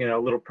pressure, a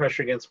little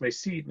pressure against my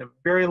seat, and a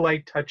very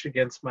light touch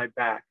against my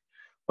back.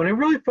 When I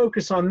really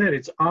focus on that,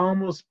 it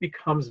almost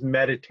becomes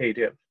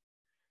meditative.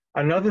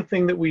 Another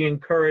thing that we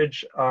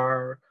encourage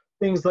are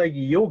things like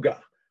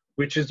yoga,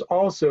 which is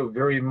also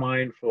very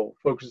mindful,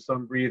 focused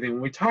on breathing.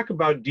 When we talk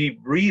about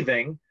deep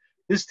breathing,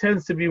 this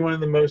tends to be one of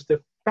the most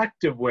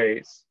effective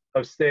ways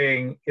of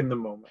staying in the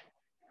moment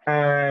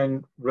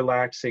and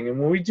relaxing. And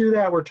when we do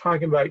that, we're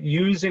talking about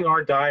using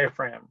our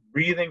diaphragm,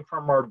 breathing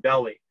from our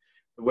belly.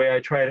 The way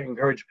I try to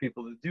encourage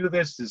people to do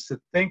this is to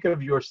think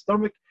of your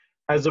stomach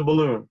as a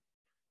balloon.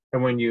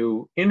 And when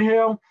you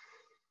inhale,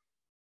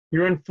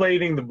 you're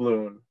inflating the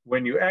balloon.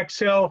 When you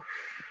exhale,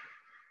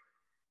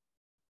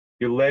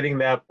 you're letting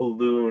that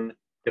balloon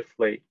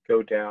deflate,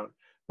 go down.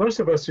 Most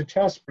of us are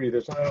chest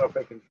breathers. I don't know if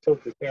I can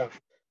tilt it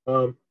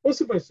down. Most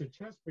of us are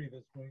chest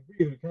breathers. When we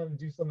breathe, we kind of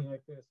do something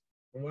like this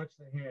and watch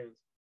the hands.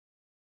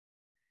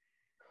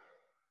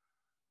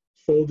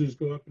 Shoulders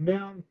go up and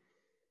down.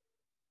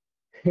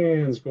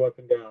 Hands go up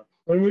and down.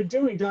 When we're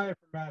doing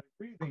diaphragmatic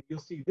breathing, you'll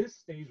see this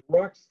stays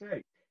rock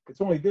steady. It's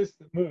only this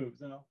that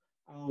moves. Now,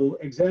 I'll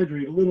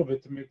exaggerate a little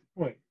bit to make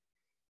the point.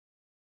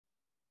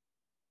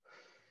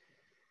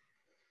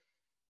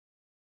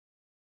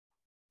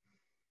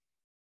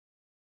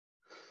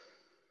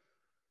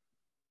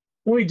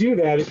 When we do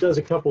that, it does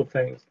a couple of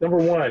things. Number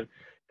one,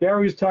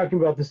 Gary was talking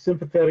about the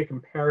sympathetic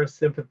and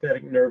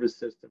parasympathetic nervous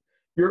system.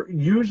 You're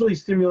usually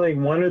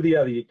stimulating one or the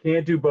other. You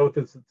can't do both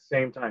at the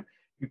same time.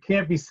 You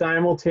can't be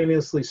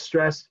simultaneously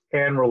stressed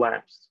and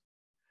relaxed.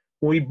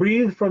 When we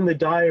breathe from the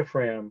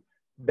diaphragm,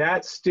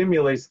 that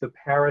stimulates the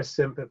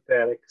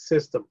parasympathetic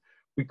system.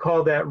 We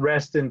call that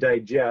rest and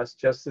digest,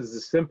 just as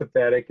the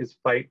sympathetic is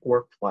fight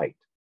or flight.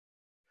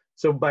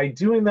 So by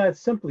doing that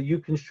simply, you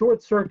can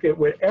short circuit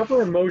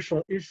whatever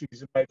emotional issues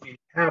you might be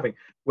having,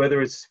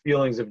 whether it's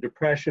feelings of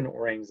depression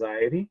or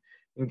anxiety,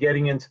 and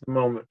getting into the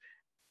moment.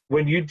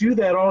 When you do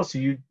that also,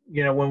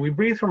 when we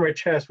breathe from our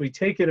chest, we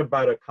take in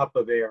about a cup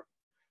of air.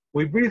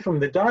 We breathe from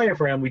the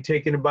diaphragm, we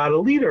take in about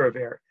 1 liter of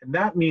air. And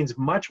that means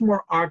much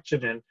more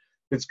oxygen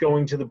that's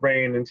going to the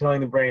brain and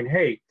telling the brain,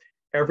 hey,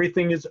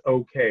 everything is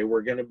okay,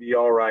 we're gonna be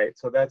all right.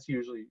 So that's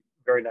usually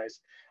very nice.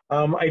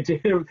 I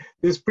did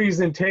this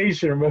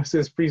presentation, or most of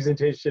this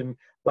presentation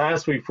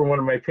last week for one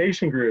of my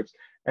patient groups,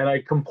 and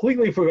I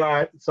completely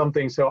forgot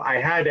something, so I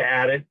had to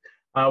add it,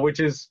 which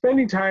is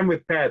spending time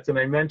with pets. And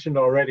I mentioned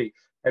already,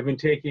 I've been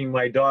taking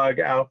my dog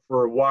out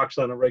for walks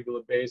on a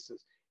regular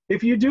basis.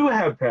 If you do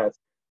have pets,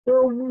 they're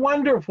a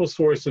wonderful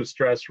source of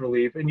stress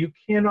relief, and you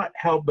cannot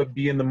help but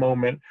be in the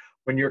moment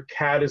when your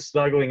cat is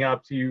snuggling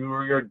up to you,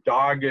 or your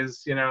dog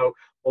is,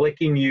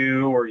 licking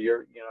you, or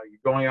you're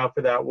going out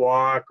for that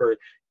walk, or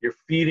you're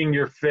feeding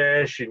your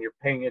fish and you're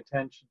paying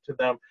attention to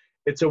them.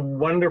 It's a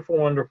wonderful,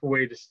 wonderful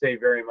way to stay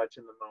very much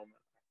in the moment.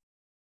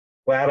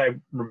 Glad I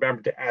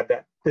remembered to add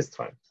that this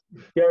time.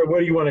 Gary,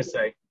 what do you want to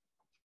say?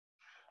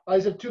 I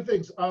said two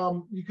things.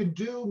 You can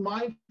do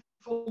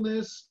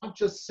mindfulness, not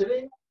just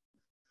sitting.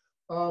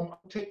 I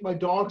take my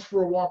dogs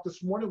for a walk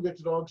this morning. We'll get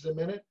to dogs in a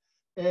minute.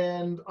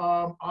 And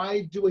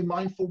I do a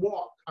mindful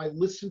walk. I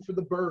listen for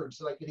the birds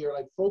that I can hear,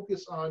 and I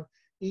focus on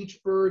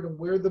each bird and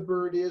where the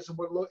bird is and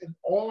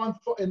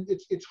and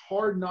it's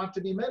hard not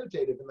to be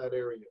meditative in that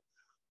area.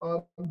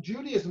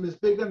 Judaism is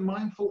big on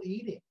mindful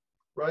eating,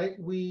 right?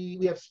 We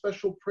have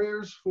special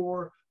prayers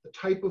for the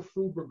type of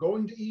food we're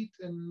going to eat,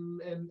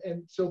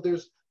 and so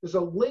there's a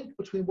link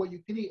between what you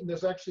can eat, and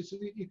there's actually, so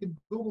you can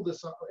Google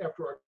this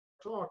after our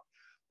talk,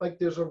 like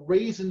there's a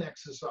raisin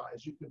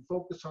exercise. You can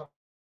focus on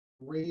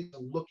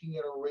raisin, looking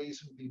at a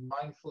raisin, be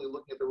mindfully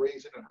looking at the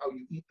raisin and how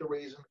you eat the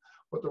raisin,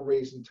 what the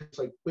raisin tastes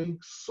like. Being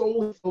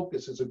solely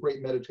focused is a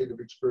great meditative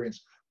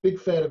experience. Big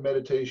fan of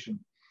meditation.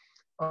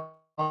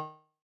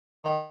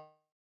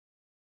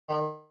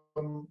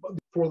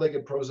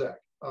 Four-legged Prozac,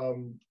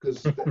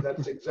 because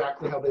that's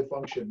exactly how they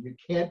function. You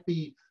can't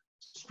be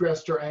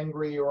stressed or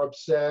angry or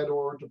upset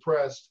or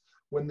depressed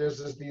when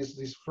there's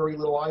these furry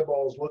little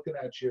eyeballs looking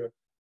at you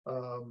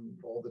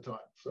all the time.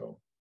 So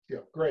yeah,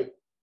 great.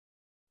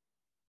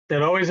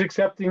 And always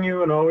accepting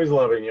you and always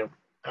loving you.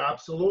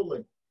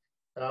 Absolutely,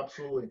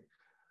 absolutely.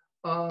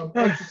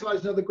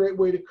 Exercise, another great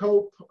way to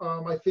cope.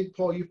 I think,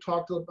 Paul, you've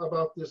talked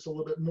about this a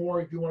little bit more.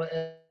 If you want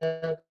to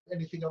add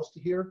anything else to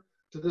here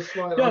to this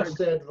slide, I'll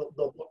just add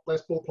the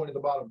last bullet point at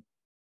the bottom.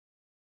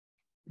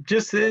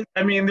 There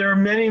are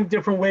many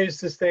different ways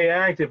to stay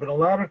active, and a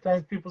lot of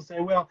times people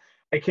say, well,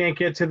 I can't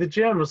get to the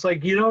gym. It's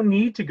like, you don't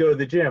need to go to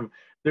the gym.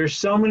 There's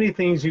so many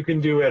things you can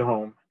do at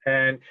home.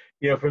 And,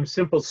 from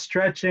simple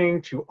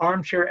stretching to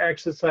armchair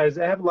exercise.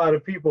 I have a lot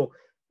of people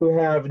who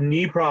have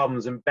knee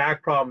problems and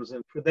back problems,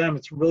 and for them,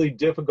 it's really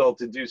difficult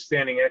to do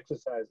standing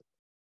exercise.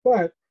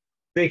 But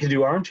they can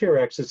do armchair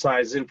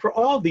exercise. And for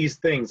all these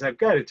things, I've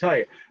got to tell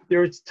you,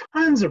 there's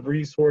tons of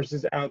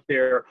resources out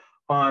there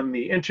on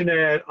the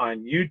internet,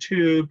 on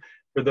YouTube.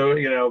 For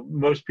those,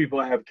 most people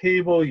have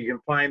cable. You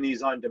can find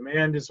these on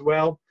demand as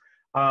well.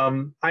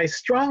 I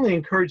strongly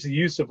encourage the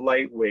use of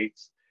light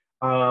weights.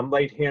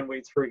 Light hand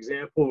weights, for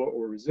example,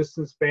 or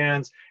resistance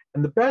bands.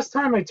 And the best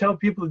time I tell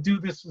people to do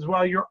this is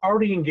while you're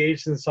already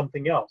engaged in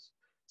something else.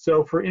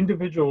 So for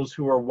individuals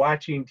who are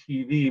watching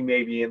TV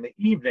maybe in the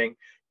evening,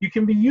 you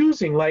can be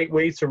using light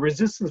weights or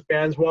resistance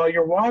bands while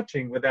you're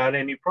watching without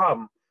any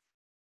problem.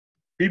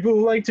 People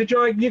who like to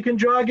jog, you can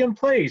jog in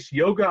place.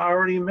 Yoga, I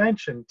already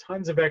mentioned,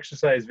 tons of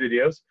exercise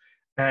videos.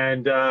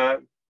 And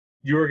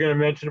you were going to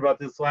mention about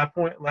this last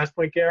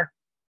point, Gare?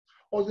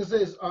 All I was gonna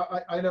say is,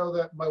 I know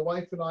that my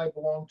wife and I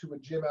belong to a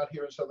gym out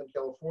here in Southern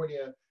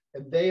California,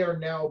 and they are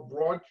now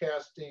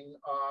broadcasting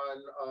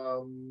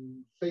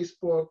on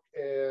Facebook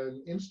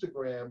and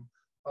Instagram,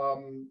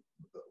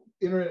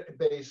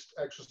 internet-based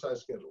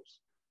exercise schedules.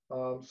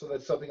 So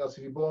that's something else.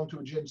 If you belong to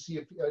a gym, see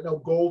if, I know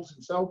Gold's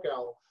in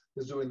SoCal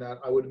is doing that.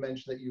 I would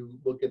mention that you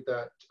look at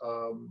that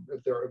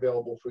if they're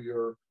available for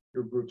your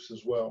groups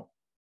as well.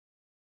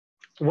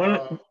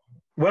 One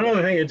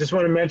other thing I just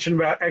want to mention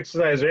about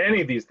exercise or any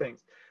of these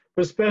things,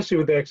 but especially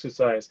with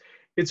exercise,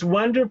 it's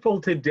wonderful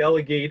to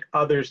delegate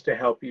others to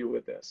help you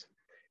with this.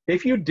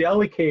 If you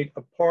delegate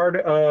a part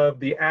of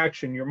the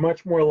action, you're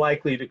much more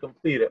likely to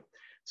complete it.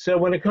 So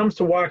when it comes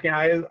to walking,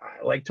 I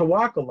like to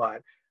walk a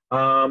lot.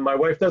 My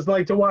wife doesn't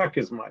like to walk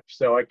as much,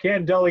 so I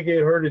can't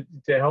delegate her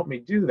to help me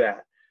do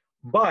that.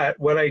 But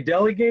what I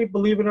delegate,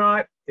 believe it or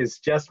not, is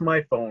just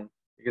my phone,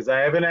 because I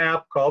have an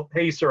app called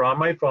Pacer on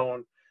my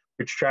phone,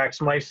 which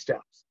tracks my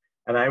steps.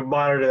 And I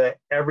monitor that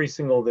every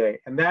single day.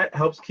 And that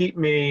helps keep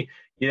me,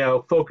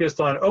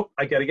 focused on, oh,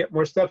 I got to get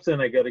more steps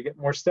in. I got to get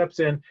more steps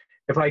in.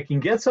 If I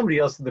can get somebody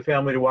else in the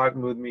family to walk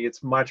with me,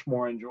 it's much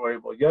more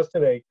enjoyable.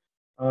 Yesterday,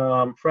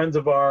 friends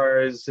of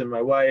ours and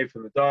my wife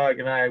and the dog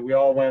and I, we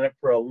all went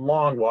for a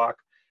long walk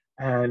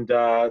and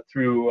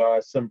through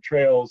some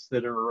trails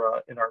that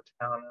are in our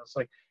town. And it's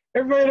like,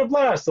 everybody had a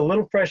blast. A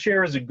little fresh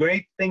air is a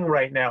great thing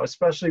right now,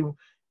 especially,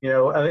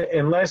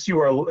 unless you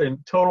are in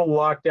total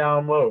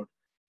lockdown mode.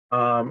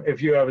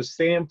 If you have a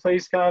stay in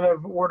place kind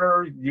of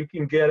order, you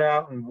can get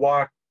out and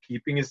walk,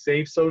 keeping a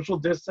safe social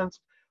distance.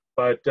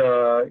 But,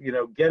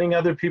 getting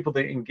other people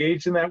to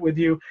engage in that with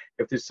you,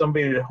 if there's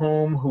somebody at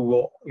home who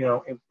will,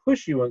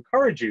 push you,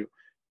 encourage you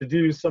to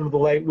do some of the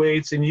light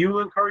weights, and you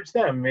encourage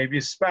them, maybe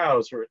a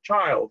spouse or a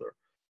child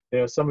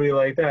or, somebody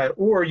like that.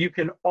 Or you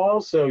can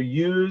also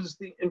use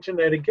the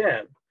internet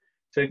again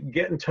to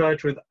get in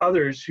touch with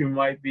others who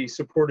might be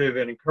supportive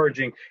and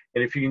encouraging.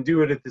 And if you can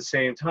do it at the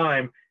same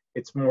time,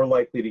 it's more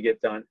likely to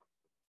get done.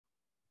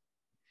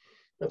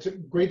 That's a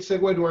great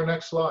segue to our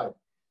next slide.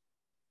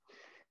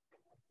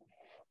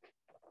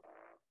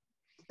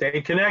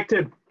 Stay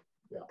connected.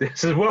 Yeah.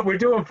 This is what we're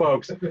doing,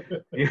 folks.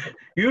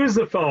 Use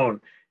the phone.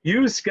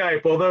 Use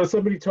Skype, although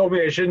somebody told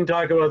me I shouldn't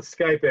talk about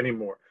Skype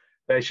anymore.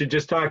 I should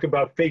just talk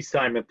about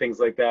FaceTime and things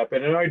like that.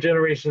 But in our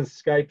generation,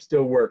 Skype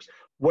still works.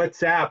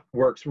 WhatsApp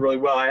works really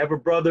well. I have a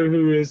brother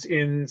who is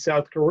in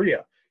South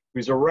Korea,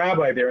 who's a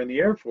rabbi there in the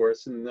Air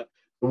Force. And the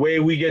way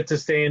we get to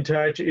stay in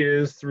touch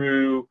is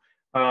through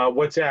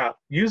WhatsApp,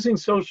 using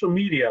social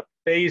media,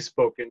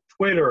 Facebook and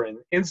Twitter and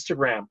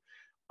Instagram.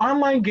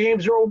 Online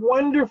games are a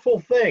wonderful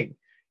thing.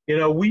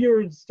 We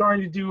are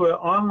starting to do an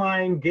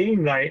online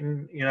game night,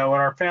 and in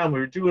our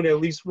family, we're doing it at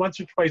least once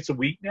or twice a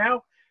week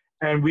now.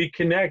 And we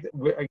connect,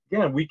 with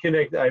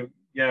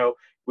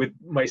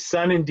my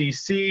son in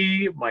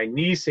DC, my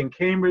niece in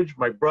Cambridge,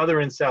 my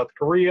brother in South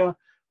Korea.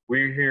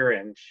 We're here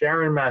in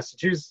Sharon,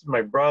 Massachusetts,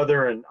 my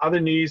brother and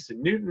other niece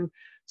in Newton.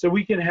 So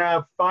we can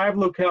have 5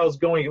 locales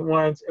going at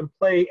once and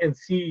play and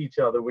see each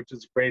other, which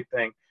is a great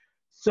thing.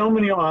 So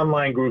many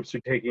online groups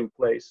are taking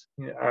place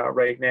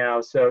right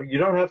now, so you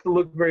don't have to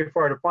look very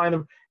far to find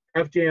them.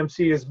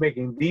 FJMC is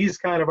making these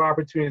kind of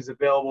opportunities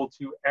available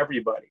to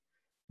everybody.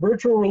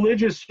 Virtual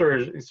religious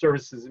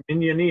services,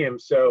 minyanim.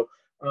 So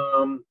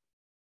over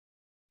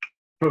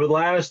the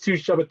last 2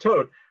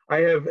 Shabbatot, I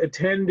have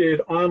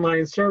attended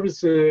online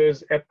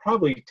services at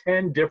probably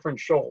 10 different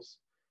shuls,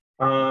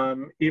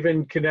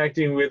 even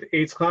connecting with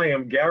Eitz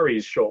Chaim,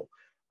 Gary's shul,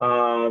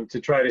 to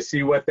try to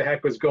see what the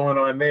heck was going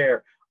on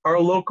there. Our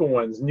local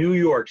ones, New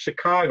York,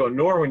 Chicago,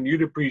 Norwin,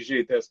 you'd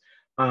appreciate this.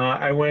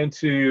 I went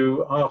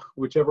to,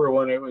 whichever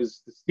one it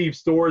was, the Steve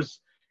Stores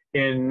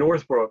in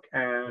Northbrook,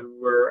 and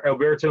where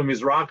Alberto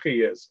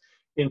Mizrahi is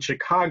in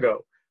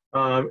Chicago.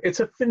 It's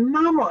a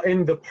phenomenal,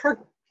 in the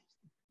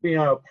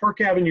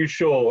Park Avenue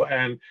Shul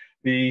and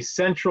the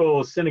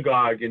Central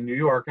Synagogue in New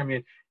York. I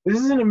mean, this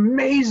is an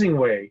amazing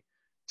way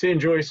to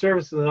enjoy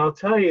services. And I'll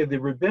tell you, the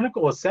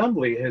Rabbinical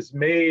Assembly has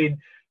made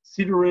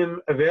Sidurim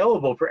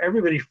available for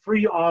everybody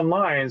free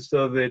online,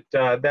 so that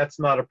that's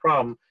not a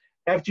problem.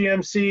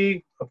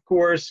 FGMC, of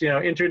course,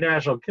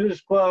 International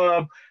Kiddush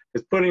Club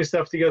is putting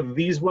stuff together.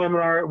 These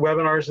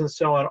webinars and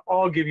so on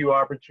all give you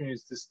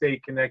opportunities to stay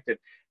connected.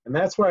 And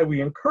that's why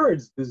we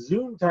encourage the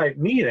Zoom type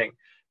meeting,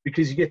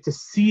 because you get to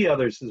see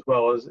others as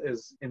well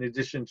as in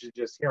addition to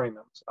just hearing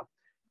them. So,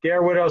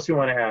 Gare, what else you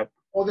want to add?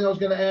 All thing I was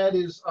going to add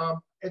is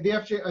at the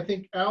FJ, I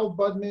think Al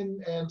Budman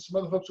and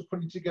some other folks are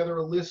putting together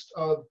a list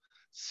of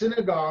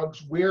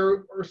synagogues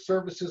where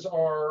services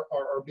are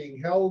being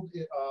held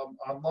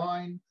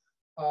online.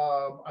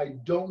 I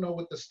don't know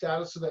what the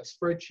status of that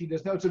spreadsheet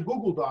is now. It's a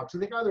Google Docs. I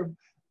think either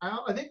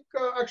Al, I think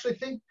he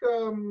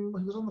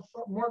was on the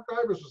Mark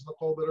Ivers was on the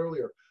call a bit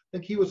earlier. I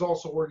think he was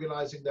also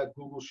organizing that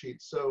Google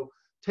sheet. So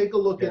take a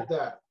look at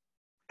that.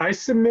 I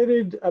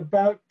submitted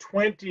about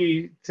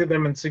 20 to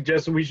them and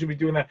suggested we should be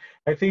doing that.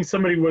 I think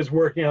somebody was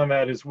working on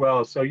that as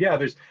well. So yeah,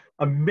 there's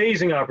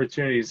amazing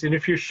opportunities. And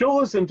if your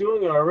shul isn't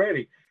doing it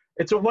already,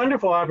 it's a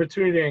wonderful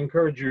opportunity to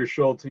encourage your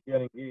shul to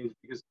get engaged,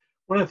 because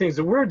one of the things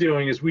that we're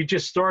doing is we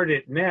just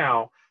started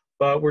now,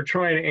 but we're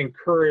trying to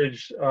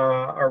encourage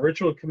our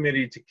ritual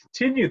committee to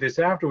continue this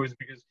afterwards,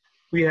 because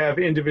we have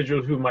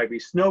individuals who might be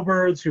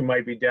snowbirds, who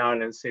might be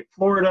down in, say,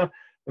 Florida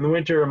in the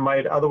winter, and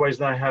might otherwise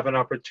not have an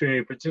opportunity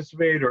to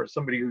participate, or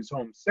somebody who's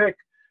homesick.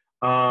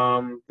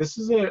 This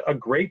is a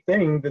great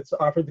thing that's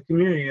offered the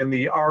community, and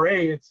the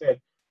RA had said,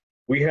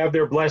 we have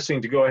their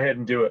blessing to go ahead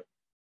and do it.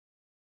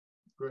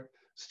 Great.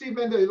 Steve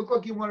Mendo, you look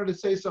like you wanted to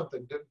say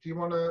something. Did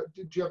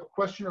you have a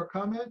question or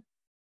comment?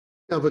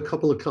 I have a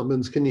couple of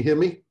comments. Can you hear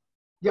me?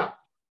 Yeah.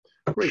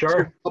 Great. Sure. So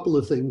a couple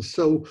of things.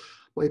 So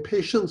my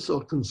patients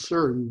are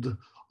concerned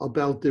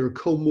about their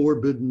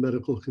comorbid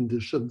medical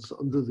conditions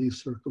under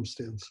these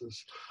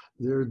circumstances.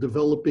 They're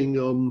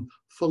developing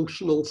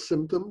functional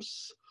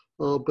symptoms,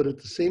 but at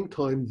the same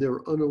time,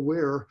 they're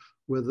unaware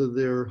whether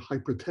their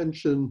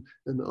hypertension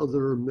and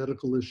other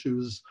medical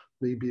issues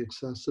may be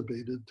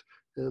exacerbated.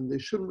 And they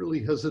shouldn't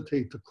really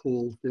hesitate to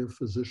call their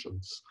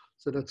physicians.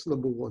 So that's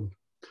number one.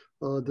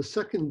 The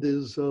second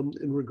is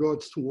in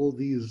regards to all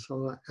these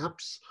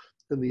apps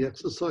and the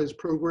exercise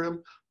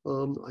program,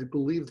 I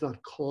believe that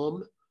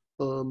Calm,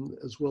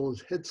 as well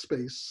as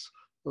Headspace,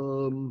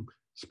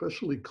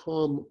 especially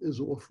Calm, is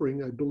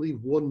offering, I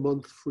believe, 1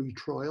 month free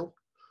trial.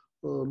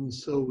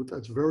 So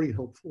that's very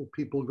helpful.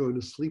 People going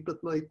to sleep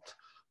at night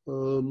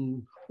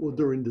or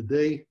during the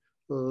day,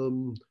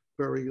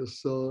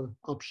 various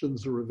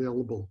options are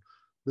available.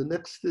 The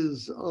next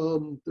is,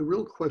 the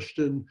real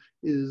question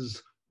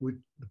is, which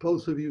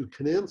both of you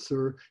can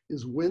answer,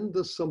 is when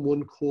does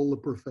someone call a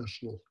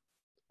professional?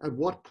 At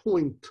what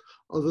point,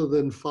 other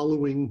than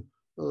following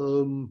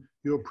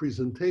your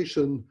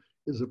presentation,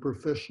 is a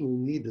professional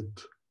needed?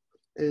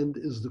 And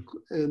is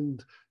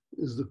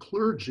the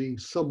clergy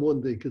someone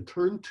they could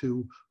turn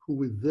to who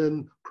would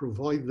then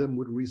provide them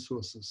with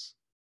resources?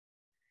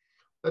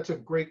 That's a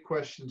great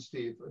question,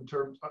 Steve. In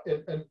terms,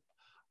 and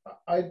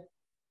I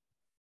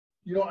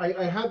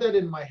had that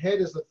in my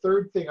head as the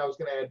third thing I was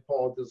going to add,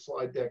 Paul, to the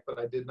slide deck, but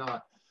I did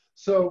not.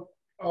 So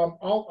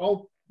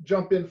I'll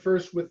jump in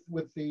first with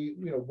the,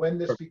 when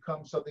this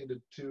becomes something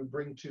to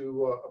bring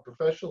to a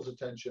professional's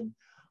attention.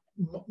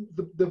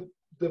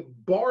 The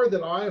bar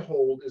that I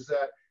hold is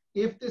that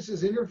if this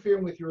is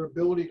interfering with your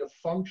ability to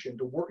function,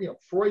 to work,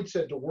 Freud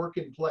said to work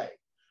and play,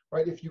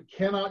 right? If you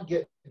cannot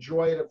get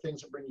joy out of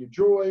things that bring you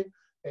joy,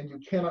 and you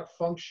cannot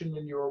function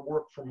in your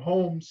work from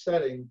home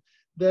setting,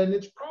 then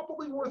it's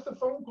probably worth a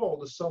phone call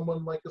to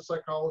someone like a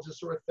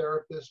psychologist or a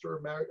therapist or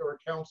a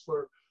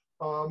counselor,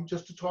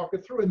 just to talk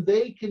it through. And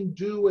they can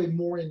do a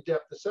more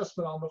in-depth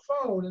assessment on the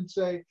phone and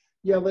say,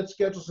 yeah, let's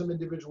schedule some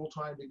individual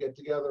time to get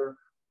together,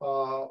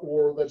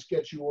 or let's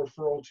get you a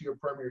referral to your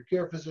primary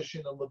care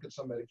physician and look at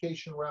some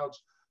medication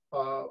routes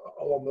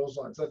along those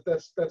lines.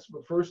 That's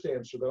the first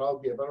answer that I'll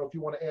give. I don't know if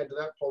you want to add to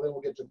that, Paul, then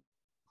we'll get to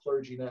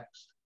clergy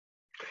next.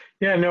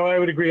 Yeah, no, I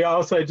would agree.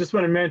 Also, I just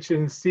want to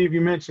mention, Steve,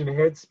 you mentioned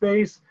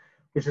Headspace,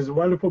 which is a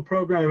wonderful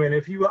program. And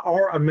if you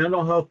are a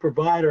mental health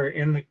provider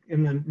in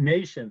the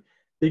nation,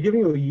 they're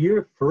giving you a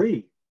year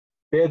free.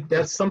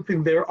 That's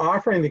something they're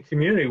offering the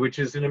community, which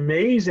is an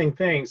amazing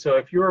thing. So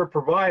if you're a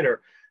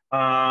provider,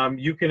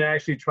 you can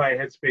actually try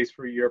Headspace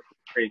for a year for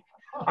free.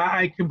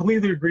 I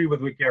completely agree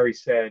with what Gary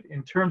said.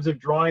 In terms of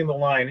drawing the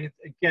line,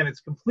 again,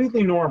 it's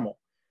completely normal.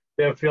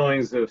 They have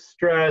feelings of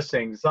stress,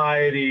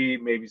 anxiety,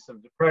 maybe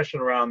some depression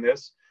around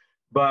this.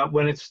 But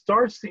when it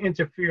starts to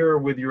interfere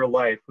with your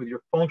life, with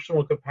your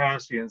functional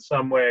capacity in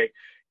some way,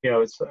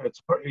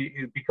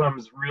 it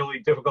becomes really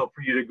difficult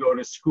for you to go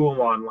to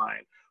school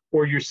online,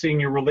 or you're seeing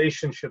your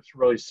relationships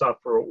really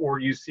suffer, or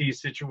you see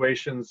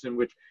situations in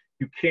which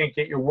you can't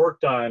get your work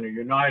done, or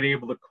you're not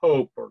able to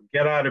cope or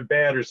get out of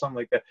bed or something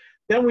like that.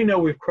 Then we know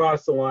we've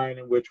crossed the line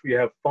in which we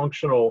have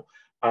functional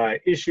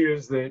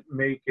issues that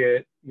make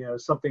it,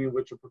 something in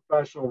which a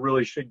professional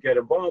really should get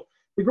involved.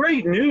 The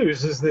great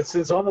news is that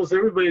since almost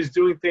everybody's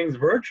doing things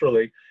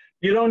virtually,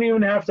 you don't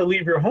even have to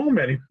leave your home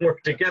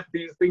anymore to get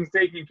these things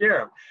taken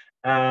care of.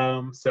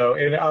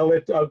 And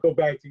I'll go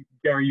back to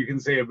Gary. You can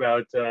say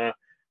about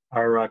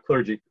our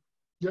clergy.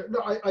 Yeah,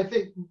 no, I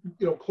think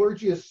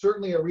clergy is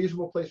certainly a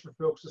reasonable place for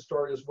folks to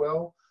start as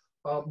well.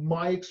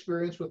 My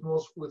experience with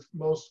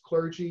most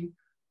clergy,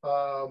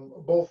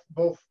 both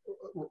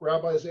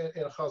rabbis and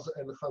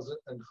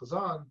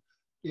chazan,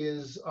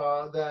 is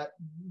that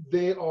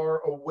they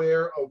are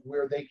aware of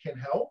where they can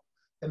help,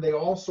 and they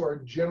also are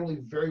generally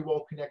very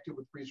well connected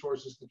with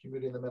resources in the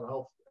community in the mental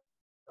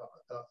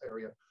health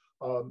area.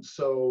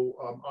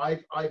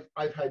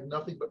 I've had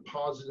nothing but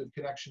positive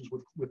connections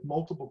with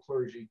multiple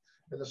clergy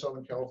in the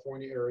Southern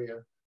California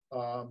area.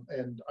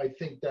 And I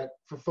think that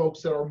for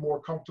folks that are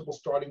more comfortable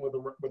starting with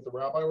the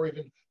rabbi, or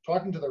even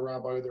talking to the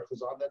rabbi or their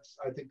chazan,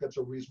 I think that's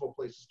a reasonable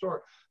place to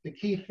start. The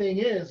key thing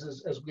is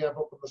as we have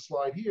up on the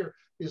slide here,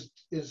 is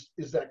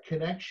that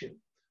connection.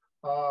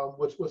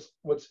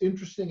 What's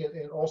interesting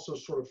and also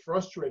sort of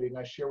frustrating,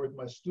 I share with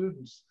my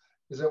students,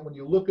 is that when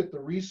you look at the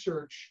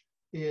research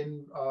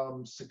in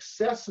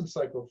success in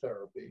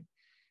psychotherapy,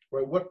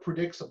 right? What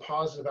predicts a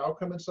positive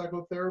outcome in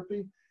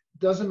psychotherapy?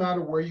 Doesn't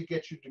matter where you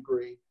get your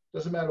degree,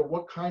 doesn't matter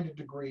what kind of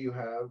degree you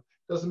have,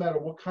 doesn't matter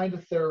what kind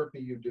of therapy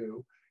you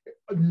do.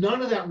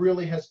 None of that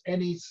really has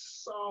any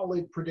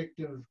solid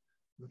predictive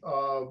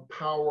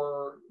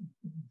power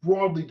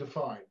broadly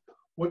defined.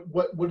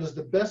 What is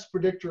the best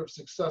predictor of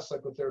success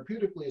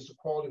psychotherapeutically is the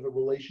quality of the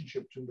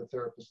relationship between the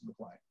therapist and the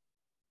client,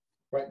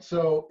 right?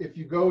 So if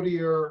you go to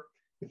your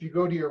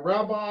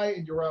rabbi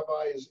and your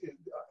rabbi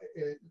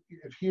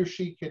if he or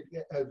she can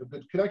have a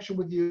good connection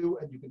with you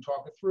and you can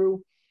talk it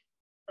through,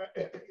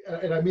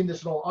 and I mean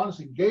this in all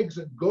honesty,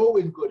 go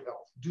in good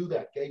health. Do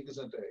that. Gay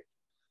Gesundheit.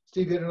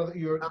 Steve, you had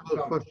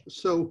another question.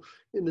 So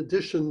in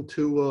addition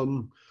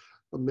to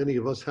many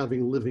of us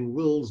having living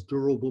wills,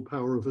 durable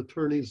power of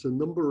attorneys, a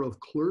number of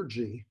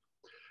clergy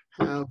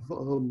have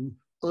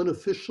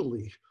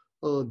unofficially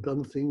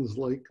done things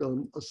like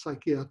a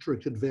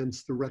psychiatric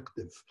advance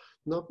directive,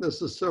 not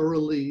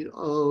necessarily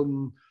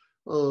of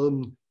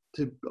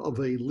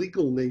a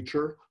legal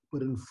nature,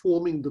 but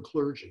informing the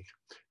clergy.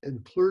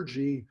 And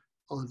clergy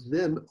are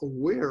then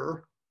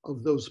aware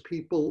of those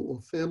people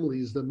or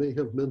families that may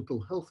have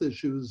mental health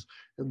issues,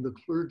 and the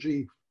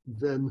clergy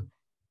then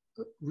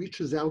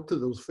reaches out to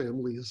those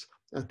families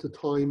at the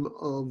time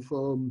of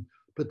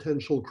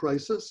potential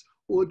crisis,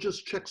 or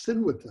just checks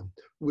in with them,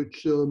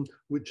 which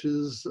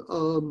is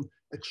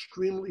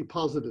extremely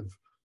positive,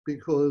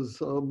 because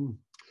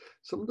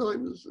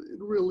sometimes it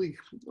really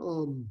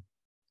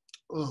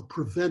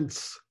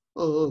prevents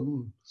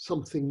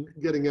something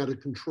getting out of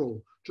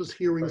control. Just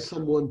hearing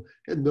someone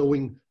and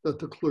knowing that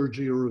the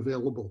clergy are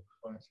available.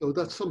 So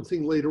that's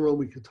something later on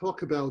we could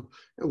talk about,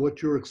 and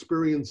what your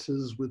experience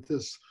is with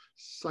this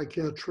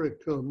psychiatric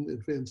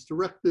advance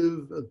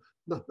directive,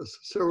 not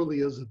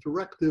necessarily as a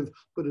directive,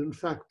 but in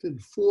fact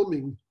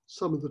informing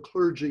some of the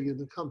clergy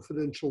in a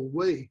confidential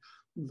way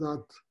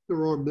that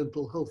there are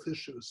mental health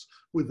issues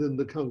within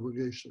the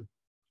congregation.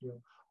 Yeah.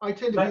 I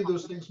tend to view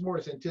those things more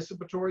as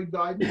anticipatory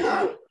guidance.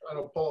 I don't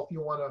know, Paul, if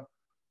you want to.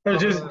 I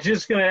was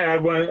just going to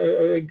add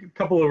a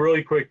couple of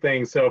really quick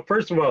things. So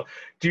first of all,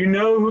 do you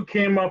know who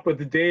came up with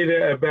the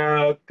data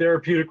about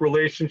therapeutic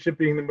relationship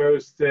being the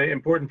most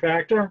important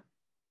factor?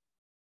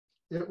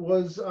 It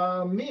was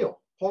Paul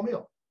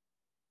Meehl.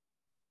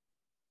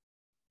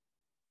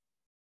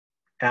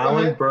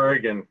 Alan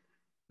Bergen,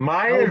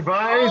 my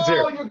advisor.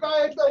 Oh, your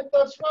guy,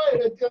 that's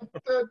right.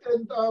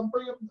 And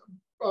bring him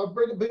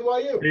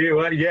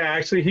BYU. Yeah,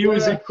 actually, he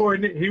was at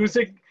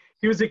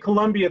he was at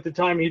Columbia at the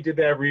time he did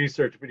that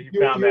research, but he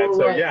found that.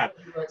 So yeah,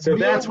 so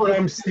that's what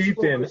I'm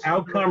steeped in,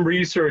 outcome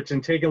research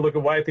and taking a look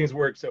at why things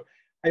work. So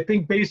I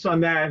think based on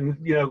that, and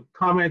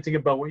commenting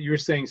about what you were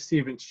saying,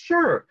 Stephen,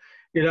 sure,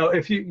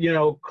 if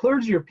you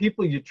clergy are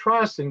people you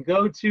trust and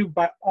go to,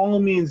 by all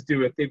means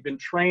do it. They've been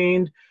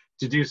trained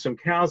to do some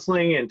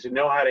counseling and to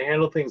know how to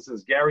handle things.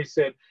 As Gary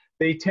said,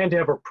 they tend to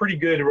have a pretty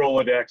good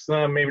Rolodex.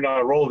 Maybe not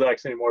a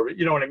Rolodex anymore, but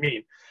you know what I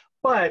mean.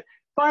 But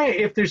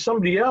if there's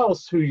somebody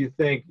else who you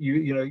think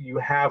you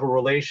have a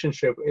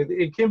relationship,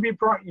 it can be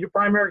your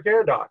primary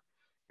care doc.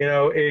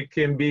 It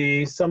can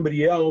be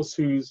somebody else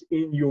who's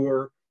in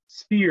your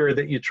sphere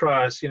that you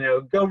trust.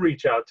 Go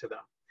reach out to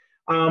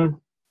them.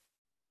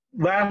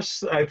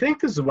 I think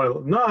this is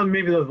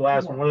maybe the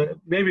last one.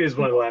 Maybe it's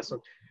one of the last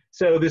ones.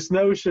 So this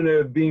notion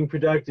of being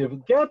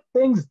productive, get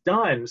things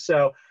done.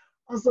 So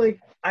I was like,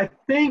 I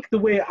think the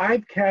way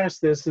I'd cast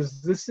this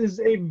is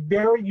a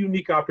very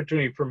unique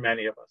opportunity for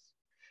many of us.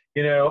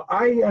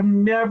 I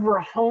am never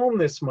home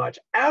this much,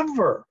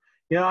 ever.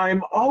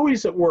 I'm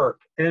always at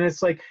work. And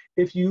it's like,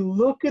 if you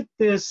look at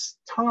this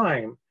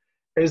time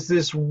as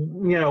this,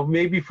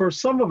 maybe for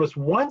some of us,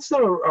 once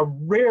in a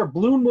rare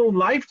blue moon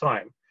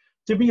lifetime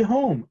to be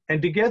home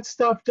and to get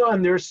stuff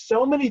done, there's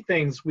so many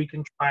things we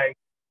can try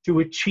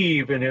to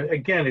achieve. And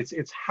again,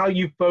 it's how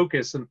you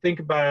focus and think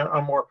about it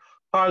on more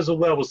positive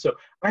levels. So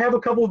I have a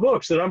couple of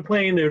books that I'm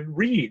planning to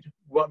read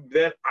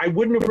that I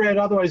wouldn't have read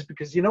otherwise,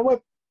 because you know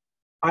what?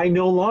 I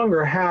no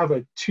longer have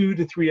a 2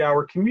 to 3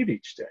 hour commute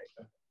each day.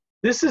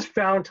 This is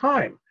found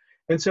time.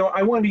 And so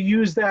I want to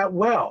use that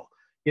well,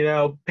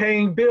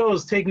 paying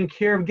bills, taking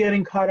care of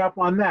getting caught up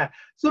on that.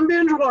 Some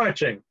binge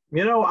watching.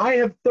 I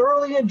have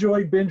thoroughly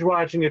enjoyed binge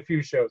watching a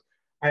few shows.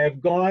 I have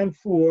gone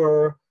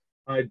for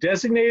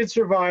Designated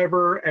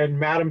Survivor and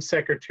Madam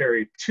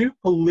Secretary, 2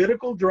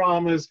 political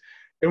dramas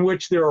in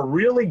which there are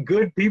really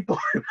good people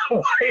in the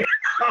White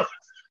House.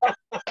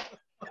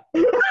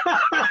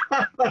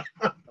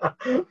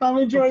 I'm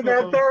enjoying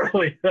that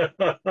thoroughly.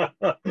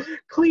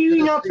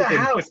 Cleaning up the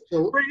house.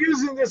 We're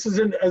using this as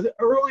an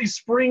early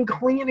spring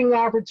cleaning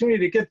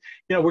opportunity to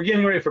get, we're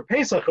getting ready for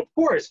Pesach, of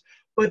course,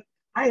 but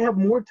I have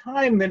more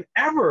time than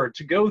ever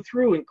to go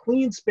through and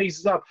clean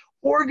spaces up,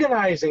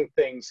 organizing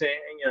things.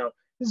 And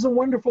this is a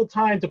wonderful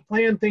time to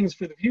plan things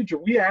for the future.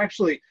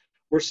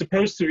 We're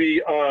supposed to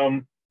be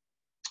on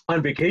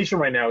vacation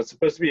right now. It's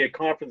supposed to be a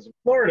conference in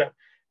Florida.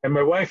 And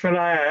my wife and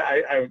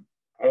I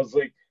was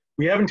like,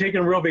 we haven't taken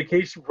a real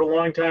vacation for a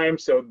long time.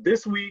 So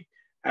this week,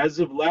 as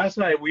of last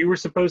night, we were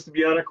supposed to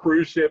be on a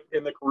cruise ship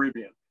in the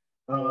Caribbean.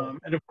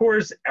 And of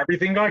course,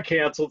 everything got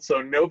canceled,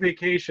 so no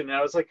vacation. And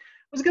I was like,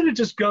 was going to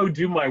just go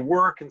do my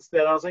work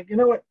instead. I was like, you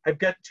know what? I've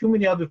got too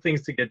many other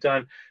things to get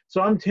done.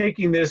 So I'm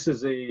taking this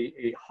as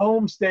a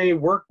homestay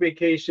work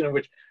vacation in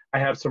which I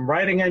have some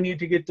writing I need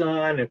to get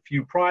done, a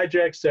few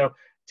projects. So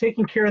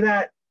taking care of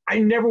that, I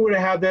never would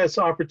have had this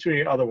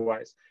opportunity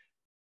otherwise.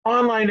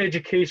 Online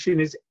education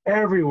is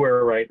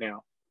everywhere right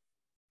now.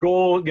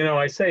 Goal,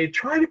 I say,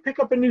 try to pick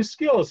up a new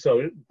skill.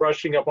 So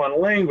brushing up on a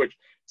language,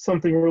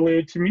 something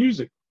related to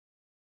music.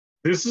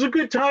 This is a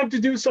good time to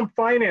do some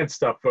finance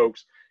stuff,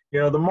 folks.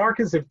 The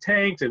markets have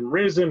tanked and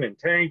risen and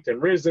tanked and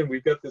risen.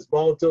 We've got this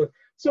volatility.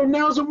 So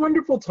now's a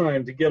wonderful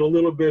time to get a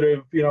little bit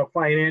of,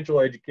 financial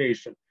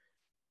education.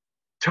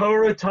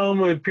 Torah,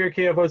 Talmud,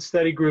 Pirkei Avot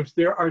study groups.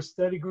 There are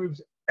study groups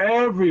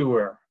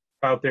everywhere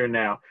out there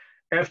now.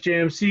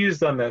 FJMC has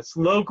done this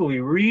locally,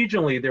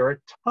 regionally. There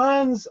are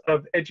tons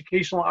of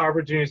educational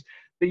opportunities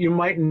that you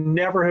might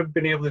never have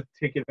been able to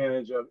take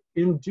advantage of.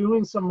 In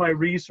doing some of my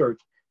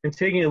research and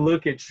taking a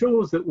look at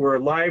shuls that were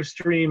live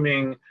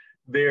streaming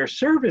their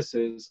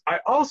services, I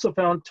also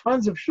found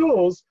tons of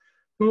shuls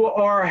who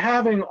are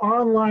having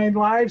online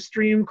live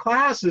stream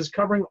classes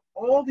covering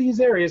all these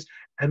areas,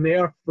 and they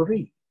are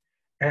free.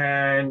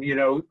 And,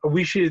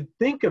 we should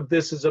think of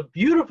this as a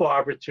beautiful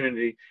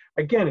opportunity.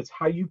 Again, it's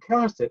how you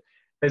cast it,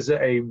 as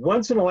a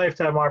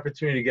once-in-a-lifetime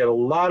opportunity to get a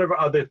lot of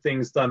other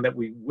things done that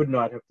we would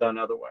not have done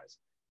otherwise.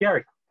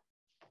 Gary.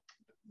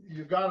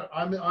 You got it.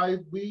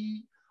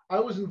 I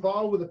was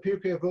involved with a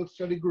Pirkei Avot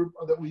study group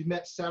that we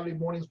met Saturday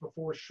mornings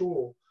before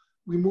shul.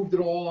 We moved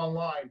it all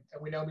online,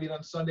 and we now meet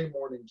on Sunday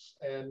mornings.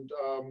 And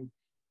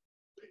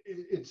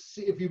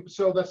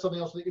so that's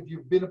something else. If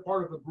you've been a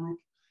part of a group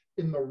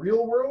in the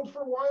real world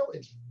for a while,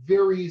 it's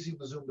very easy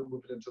with Zoom to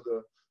move it into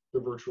the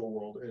virtual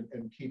world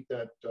and keep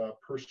that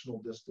personal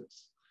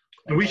distance.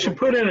 And we should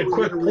put in a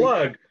quick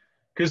plug,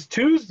 because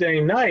Tuesday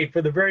night,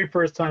 for the very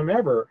first time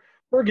ever,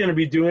 we're going to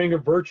be doing a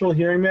virtual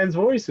Hearing Men's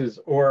Voices,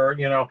 or,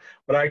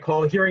 what I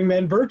call Hearing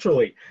Men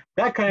Virtually,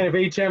 that kind of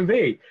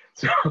HMV.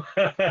 So,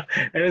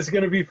 and it's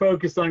going to be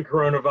focused on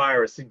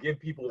coronavirus and give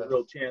people a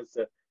real chance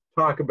to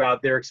talk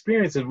about their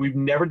experiences. We've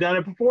never done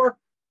it before.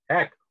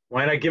 Heck,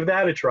 why not give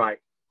that a try?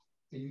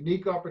 A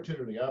unique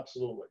opportunity,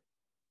 absolutely.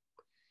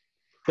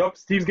 Oh,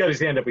 Steve's got his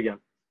hand up again.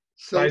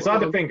 So, I saw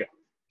the finger.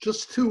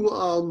 Just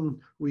to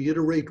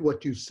reiterate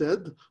what you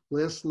said,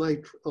 last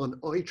night on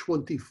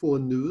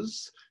I-24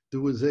 News,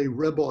 there was a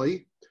rabbi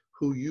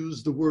who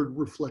used the word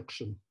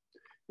reflection.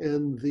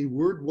 And the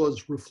word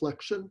was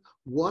reflection.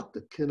 What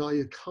can I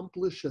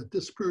accomplish at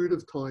this period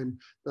of time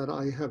that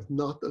I have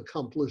not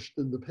accomplished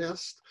in the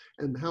past?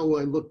 And how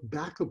I look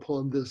back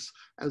upon this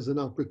as an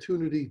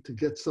opportunity to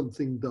get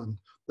something done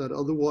that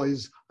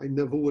otherwise I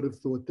never would have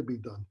thought to be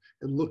done,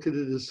 and look at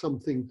it as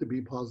something to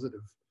be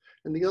positive.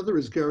 And the other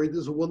is, Gary,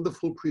 there's a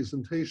wonderful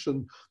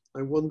presentation.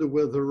 I wonder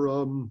whether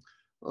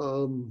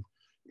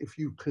if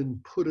you can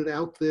put it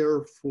out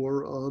there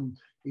for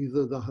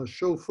either the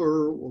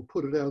Hashofar or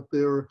put it out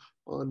there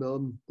on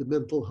the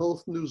mental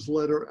health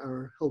newsletter,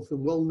 our health and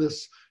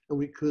wellness, and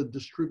we could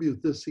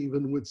distribute this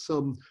even with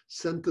some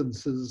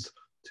sentences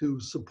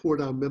to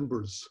support our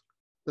members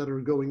that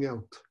are going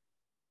out.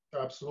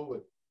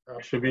 Absolutely.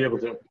 Absolutely. Should be able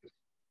to.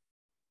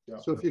 Yeah.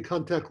 So if you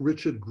contact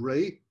Richard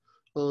Gray,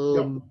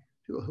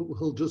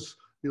 he'll just,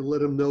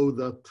 let him know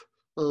that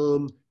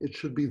it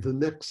should be the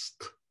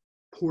next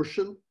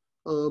portion,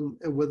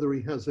 and whether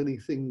he has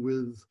anything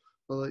with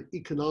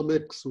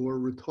economics or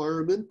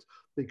retirement,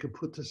 they could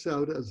put this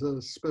out as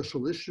a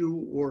special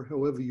issue or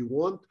however you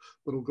want,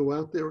 but it'll go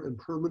out there and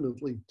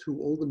permanently to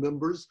all the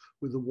members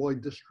with a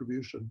wide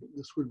distribution.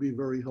 This would be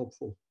very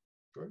helpful.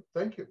 Good.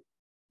 Thank you.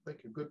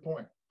 Thank you. Good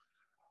point.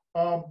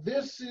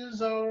 This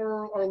is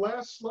our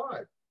last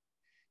slide.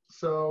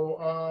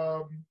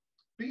 So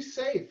be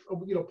safe.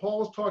 Paul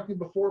was talking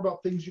before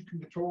about things you can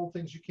control,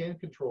 things you can't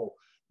control.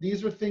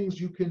 These are things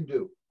you can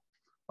do.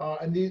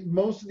 And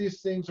most of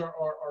these things are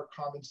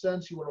common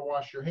sense. You want to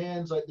wash your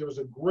hands. There was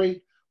a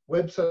great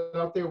website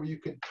out there where you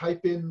could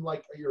type in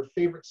like your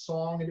favorite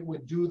song and it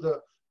would do the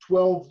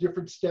 12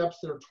 different steps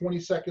that are 20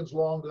 seconds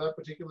long to that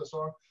particular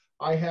song.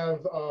 I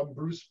have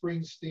Bruce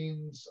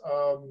Springsteen's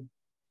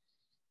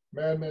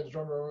Madman's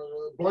Drummer,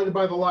 Blinded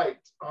by the Light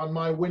on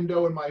my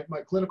window in my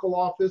clinical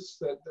office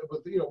that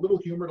with little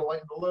humor to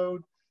lighten the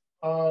load.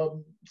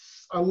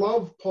 I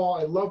love, Paul,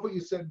 I love what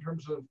you said in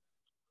terms of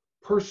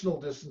personal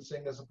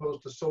distancing as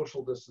opposed to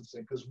social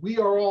distancing, because we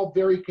are all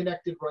very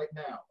connected right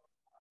now,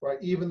 right?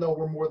 Even though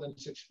we're more than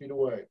 6 feet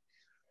away.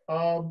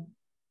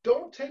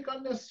 Don't take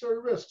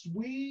unnecessary risks.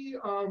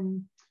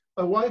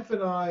 My wife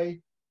and I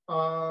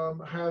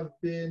have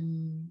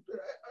been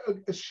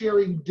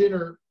sharing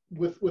dinner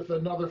with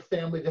another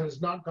family that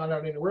has not gone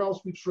out anywhere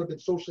else. We've sort of been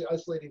socially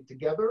isolating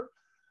together.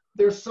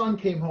 Their son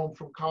came home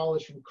from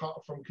college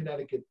from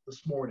Connecticut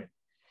this morning.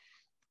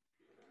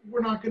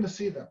 We're not going to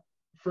see them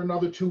for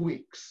another 2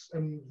 weeks.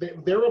 And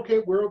they're okay,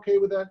 we're okay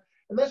with that.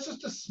 And that's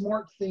just a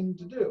smart thing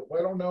to do.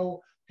 I don't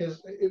know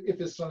if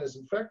his son is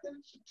infected,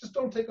 just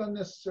don't take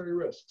unnecessary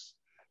risks.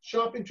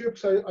 Shopping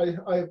trips,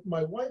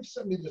 my wife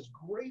sent me this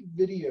great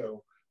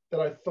video that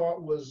I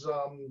thought was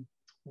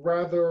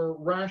rather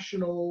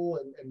rational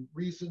and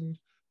reasoned.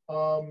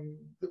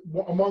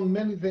 Among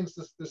many things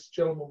this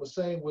gentleman was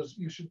saying was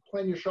you should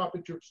plan your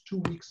shopping trips 2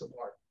 weeks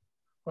apart,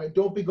 right?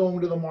 Don't be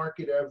going to the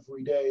market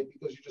every day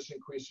because you're just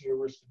increasing your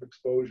risk of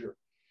exposure.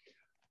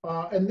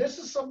 And this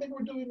is something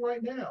we're doing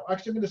right now.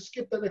 Actually, I'm going to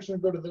skip that next one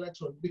and go to the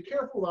next one. Be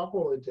careful with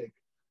alcohol intake.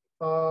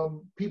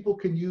 People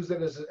can use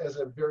that as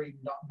a very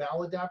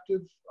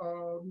maladaptive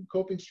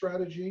coping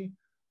strategy.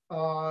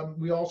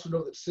 We also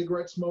know that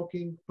cigarette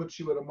smoking puts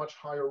you at a much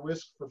higher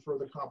risk for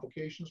further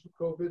complications with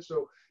COVID.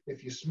 So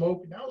if you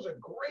smoke, now is a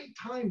great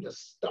time to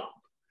stop.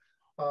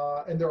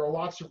 And there are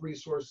lots of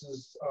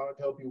resources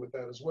to help you with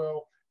that as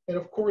well. And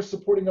of course,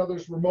 supporting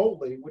others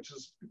remotely, which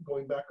is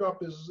going back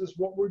up, is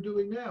what we're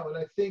doing now. And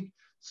I think,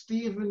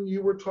 Stephen,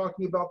 you were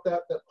talking about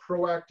that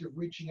proactive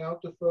reaching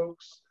out to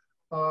folks.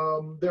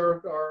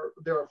 There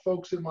are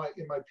folks in my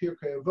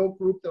PRK Evoke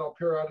group that I'll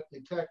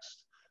periodically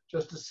text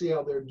just to see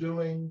how they're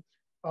doing.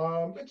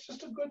 It's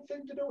just a good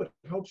thing to do. It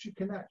helps you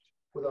connect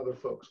with other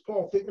folks.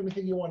 Paul,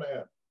 anything you want to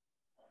add?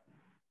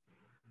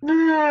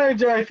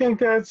 No, I think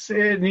that's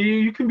it.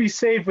 You can be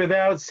safe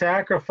without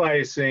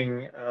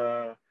sacrificing,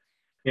 a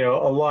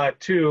lot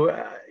too.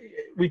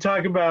 We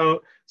talk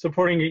about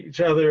supporting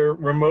each other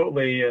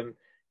remotely and,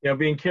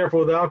 being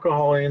careful with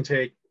alcohol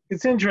intake.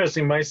 It's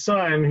interesting. My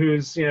son,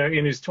 who's,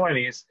 in his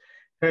 20s,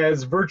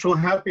 has virtual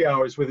happy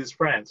hours with his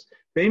friends.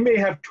 They may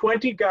have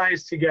 20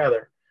 guys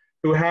together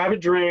who have a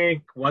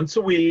drink once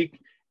a week,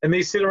 and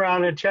they sit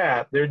around and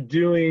chat. They're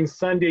doing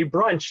Sunday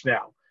brunch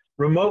now,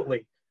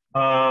 remotely.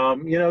 There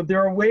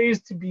are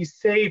ways to be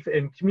safe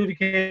and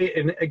communicate.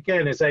 And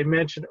again, as I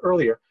mentioned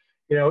earlier,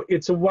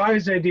 it's a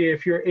wise idea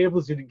if you're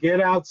able to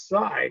get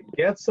outside,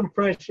 get some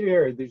fresh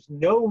air. There's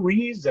no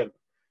reason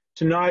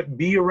to not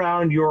be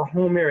around your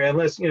home area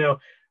unless,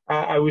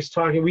 I was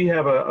talking, we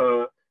have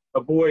a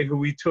boy who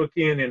we took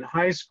in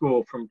high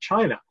school from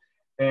China,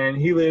 and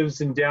he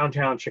lives in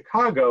downtown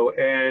Chicago,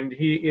 and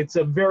it's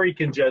a very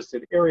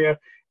congested area.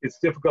 It's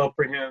difficult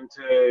for him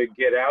to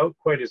get out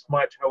quite as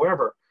much.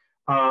 However,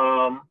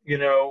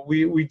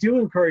 we do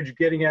encourage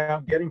getting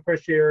out, getting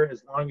fresh air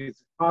as long as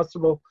it's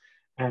possible.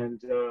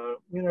 And,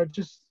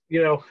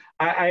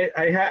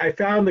 I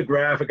found the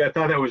graphic. I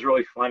thought that was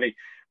really funny.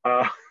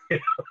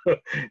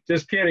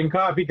 Just kidding,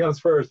 coffee comes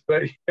first,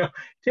 but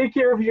take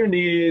care of your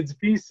needs,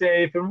 be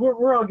safe, and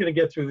we're all going to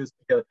get through this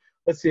together.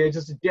 Let's see,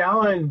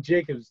 Alan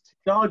Jacobs,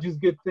 technology is a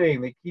good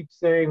thing. They keep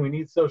saying we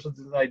need social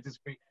distancing. I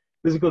disagree.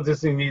 Physical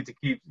distancing needs to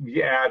keep,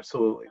 yeah,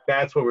 absolutely.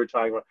 That's what we're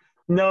talking about.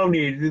 No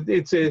need,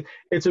 it's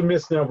a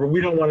misnomer.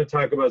 We don't want to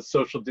talk about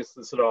social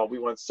distance at all. We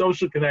want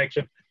social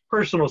connection,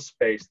 personal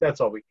space.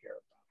 That's all we care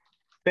about.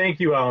 Thank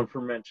you, Alan,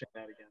 for mentioning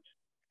that again.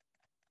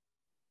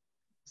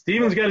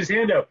 Stephen's got his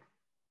hand up.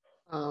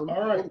 All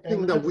right,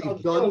 and that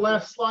we've done. The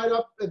last slide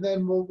up, and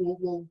then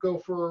we'll go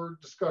for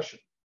discussion.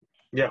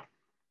 Yeah.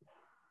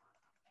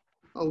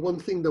 One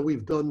thing that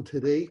we've done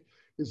today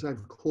is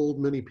I've called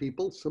many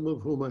people, some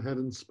of whom I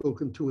hadn't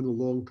spoken to in a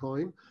long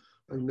time.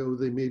 I know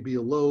they may be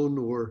alone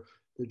or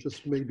they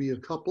just may be a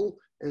couple,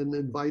 and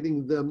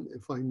inviting them,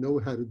 if I know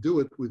how to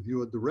do it with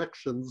your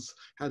directions,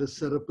 how to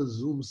set up a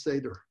Zoom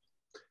Seder.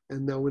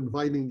 And now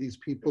inviting these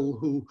people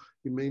who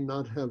you may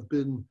not have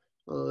been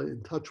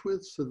in touch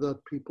with, so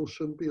that people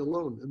shouldn't be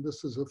alone. And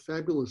this is a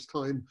fabulous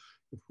time,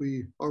 if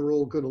we are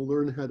all going to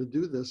learn how to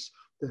do this,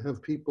 to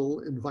have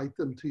people invite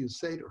them to your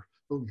Seder.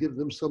 It'll give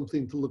them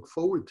something to look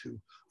forward to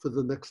for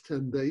the next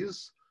 10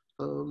 days.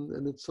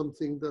 And it's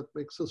something that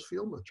makes us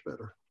feel much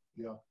better.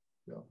 Yeah,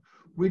 yeah.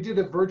 We did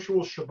a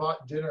virtual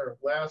Shabbat dinner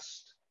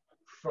last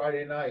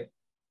Friday night.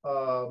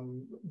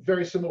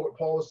 Very similar to what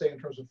Paul was saying in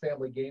terms of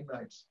family game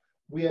nights.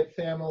 We had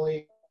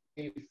family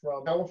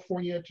from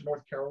California to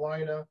North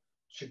Carolina,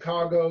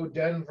 Chicago,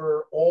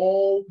 Denver,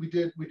 we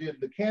did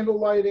the candle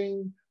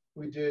lighting,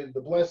 we did the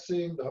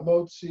blessing, the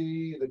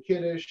hamotzi, the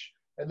kiddush,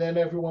 and then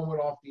everyone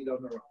went off to eat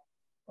on their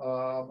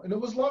own. And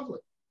it was lovely.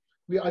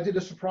 I did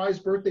a surprise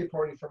birthday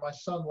party for my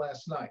son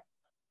last night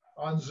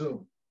on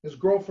Zoom. His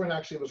girlfriend,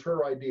 actually, it was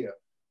her idea.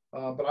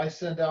 But I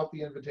sent out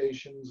the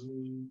invitations,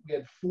 and we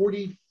had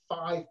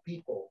 45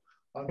 people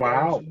on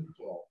one Zoom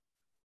call.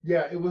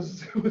 Yeah, it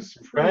was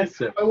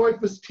impressive. My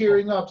wife was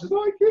tearing up. She said,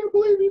 "Oh, I can't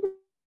believe he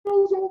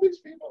knows all these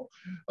people."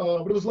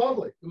 But it was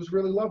lovely. It was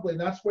really lovely. And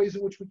that's ways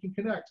in which we can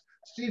connect.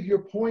 Steve, your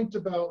point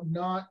about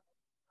not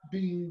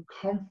being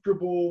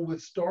comfortable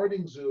with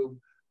starting Zoom,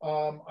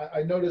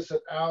 I noticed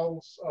that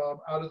Al's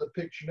out of the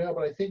picture now,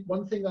 but I think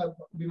one thing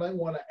we might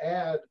want to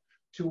add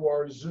to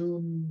our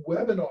Zoom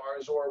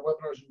webinars or our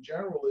webinars in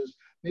general is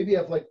maybe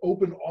have like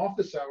open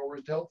office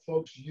hours to help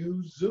folks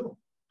use Zoom.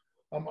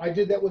 I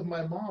did that with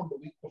my mom the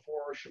week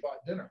before our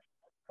Shabbat dinner.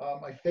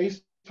 I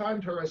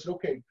FaceTimed her. I said,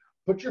 "Okay,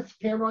 put your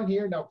camera on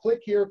here. Now click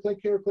here, click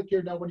here, click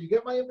here. Now when you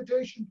get my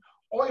invitation,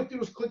 all you have to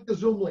do is click the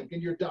Zoom link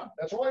and you're done.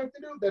 That's all I have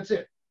to do. That's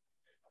it."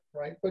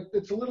 Right? But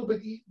it's a little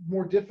bit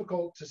more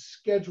difficult to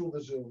schedule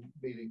the Zoom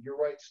meeting. You're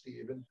right,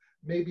 Steve. And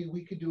maybe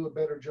we could do a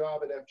better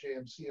job at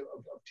FJMC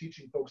of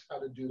teaching folks how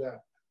to do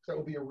that. That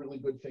would be a really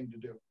good thing to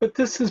do. But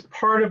this is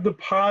part of the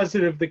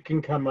positive that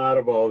can come out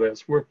of all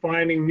this. We're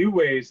finding new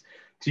ways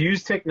to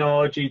use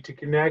technology to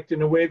connect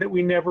in a way that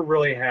we never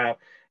really have.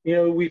 You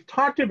know, we've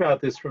talked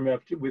about this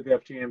with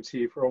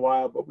FGMC for a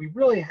while, but we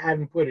really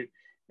hadn't put it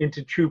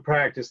into true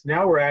practice.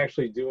 Now we're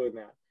actually doing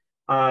that.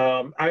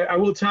 I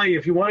will tell you,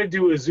 if you want to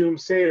do a Zoom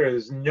Seder,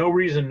 there's no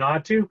reason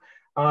not to.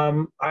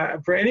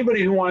 For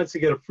anybody who wants to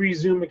get a free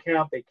Zoom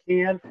account, they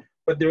can,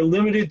 but they're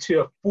limited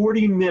to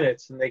 40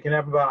 minutes and they can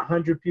have about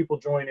 100 people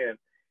join in.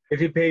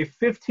 If you pay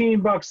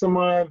 $15 a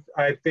month,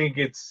 I think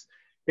it's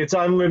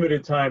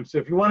unlimited time. So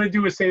if you want to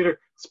do a Seder,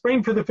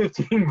 spring for the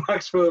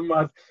 $15 for the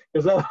month,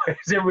 because otherwise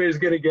everybody's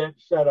going to get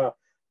shut up.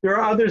 There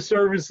are other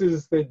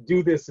services that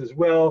do this as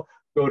well.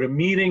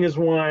 GoToMeeting is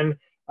one.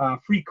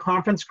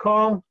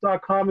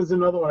 FreeConferenceCall.com is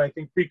another one. I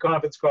think Free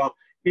Conference Call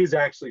is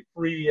actually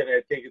free, and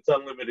I think it's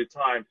unlimited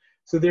time.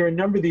 So there are a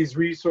number of these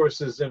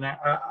resources, and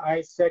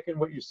I second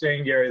what you're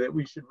saying, Gary, that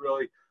we should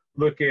really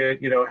look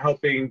at, you know,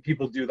 helping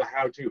people do the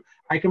how-to.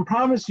 I can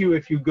promise you,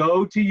 if you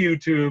go to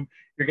YouTube,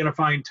 you're going to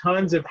find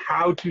tons of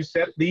how to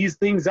set these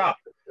things up.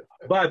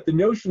 But the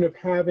notion of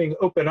having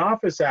open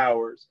office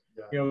hours,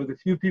 you know, with a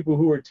few people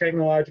who are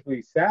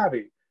technologically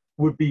savvy,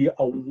 would be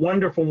a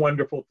wonderful,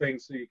 wonderful thing,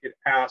 so you could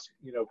ask,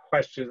 you know,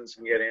 questions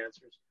and get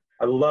answers.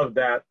 I love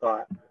that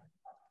thought.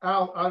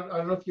 Al, I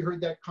don't know if you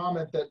heard that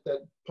comment that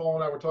Paul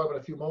and I were talking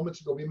about a few moments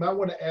ago. We might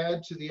want to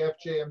add to the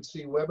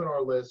FJMC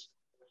webinar list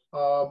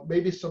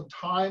maybe some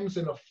times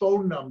and a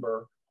phone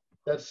number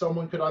that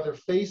someone could either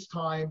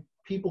FaceTime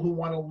people who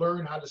want to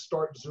learn how to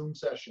start Zoom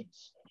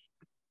sessions.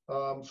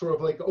 Sort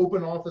of like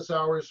open office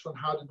hours from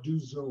how to do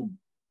Zoom.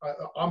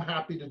 I'm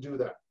happy to do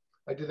that.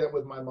 I did that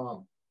with my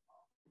mom.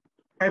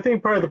 I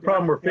think part of the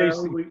problem we're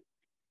facing.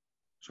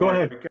 Go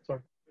ahead.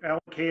 Alan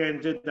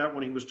Cahan did that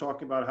when he was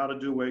talking about how to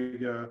do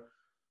a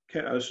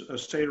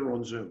Seder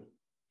on Zoom.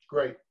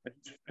 Great.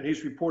 And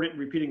he's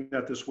repeating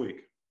that this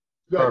week.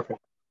 Good. Perfect.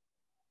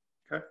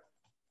 Okay.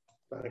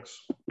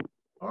 Thanks.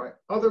 All right.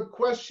 Other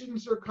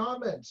questions or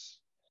comments?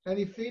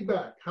 Any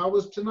feedback? How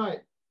was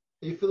tonight?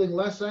 Are you feeling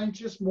less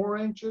anxious, more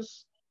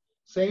anxious,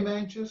 same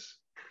anxious?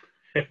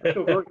 I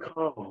feel very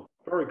calm.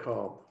 Very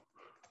calm.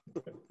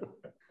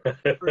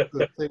 Very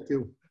good, thank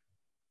you.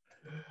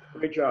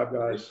 Great job,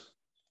 guys.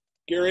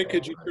 Gary,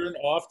 could you turn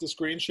off the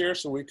screen share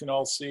so we can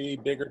all see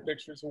bigger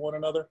pictures of one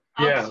another?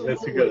 Yeah,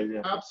 that's a good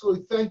idea.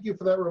 Absolutely. Thank you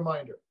for that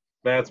reminder.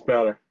 That's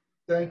better.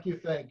 Thank you,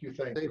 thank you,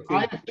 thank you.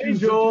 Thank you. Hey,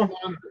 Joel.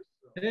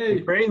 Hey,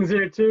 Creighton's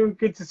there too.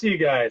 Good to see you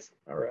guys.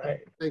 All right.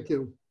 Thank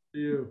you.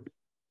 see you.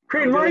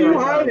 Creighton, why are you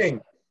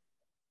hiding?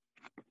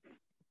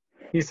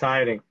 He's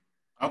hiding. Creighton,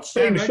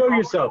 Outstanding. show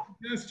yourself.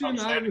 Suggestion,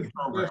 I have a Outstanding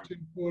program.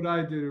 suggestion for what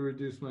I do to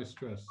reduce my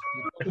stress.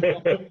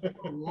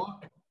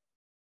 Walk.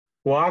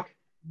 Walk.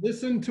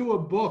 Listen to a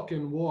book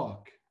and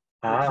walk.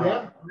 Ah,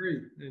 Yeah.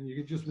 Great, and you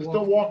can just Just walk.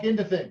 don't walk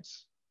into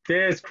things.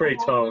 there's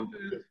Creighton.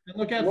 And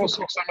look at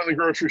Also, some in the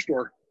grocery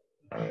store.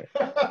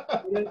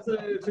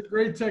 it's a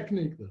great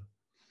technique, though.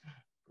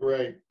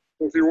 Great.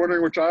 If you're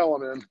wondering which aisle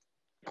I'm in.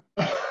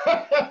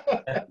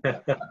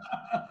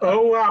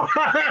 Oh, wow.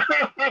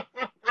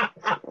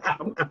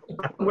 I'm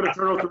going to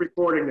turn off the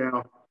recording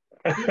now.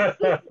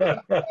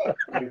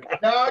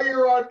 Now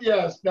you're on,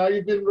 yes, now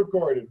you've been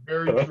recorded.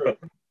 Very true.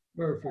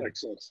 Perfect.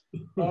 Excellent.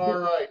 All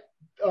right.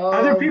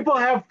 Other people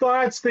have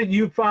thoughts that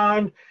you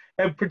found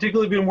have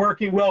particularly been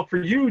working well for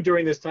you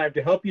during this time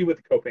to help you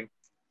with coping.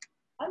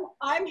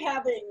 I'm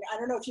having, I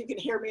don't know if you can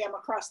hear me, I'm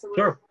across the room.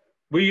 Sure.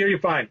 We hear you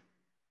fine.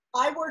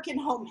 I work in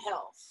home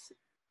health.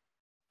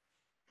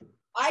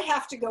 I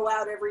have to go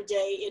out every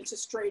day into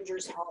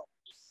strangers' homes.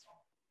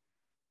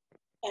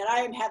 And I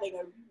am having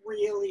a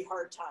really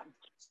hard time.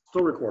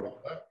 Still recording.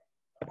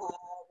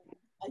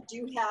 I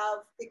do have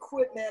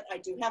equipment, I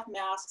do have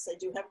masks, I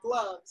do have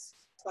gloves,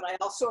 but I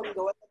also am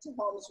going into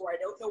homes where I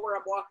don't know where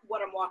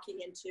what I'm walking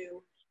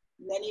into.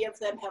 Many of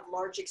them have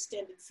large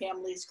extended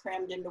families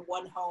crammed into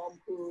one home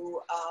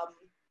who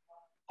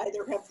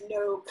either have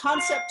no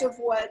concept of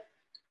what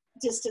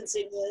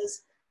distancing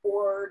is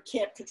or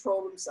can't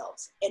control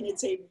themselves. And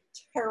it's a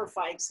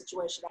terrifying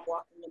situation I'm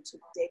walking into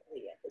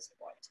daily at this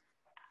point.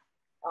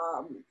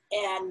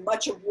 And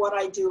much of what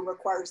I do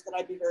requires that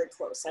I be very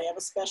close. I have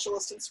a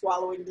specialist in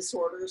swallowing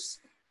disorders,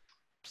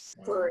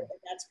 and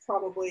that's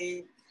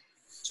probably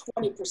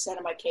 20%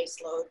 of my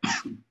caseload.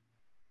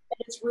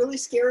 And it's really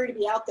scary to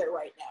be out there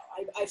right now.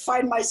 I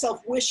find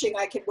myself wishing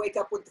I could wake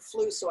up with the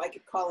flu so I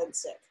could call in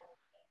sick.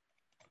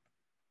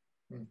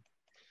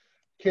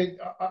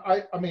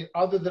 I mean,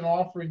 other than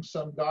offering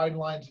some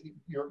guidelines,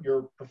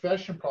 your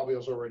profession probably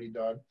has already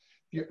done.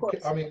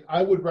 I mean,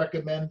 I would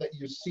recommend that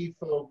you see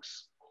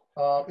folks,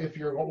 if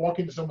you're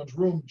walking to someone's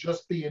room,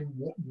 just be in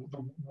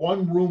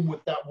one room with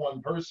that one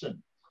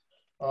person,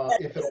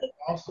 if at all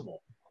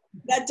possible.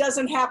 That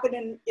doesn't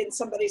happen in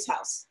somebody's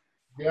house.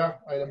 Yeah,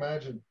 I'd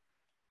imagine.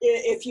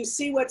 If you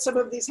see what some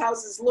of these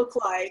houses look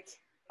like,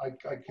 I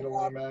can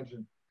only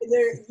imagine.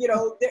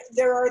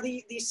 There are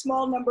the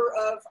small number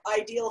of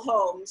ideal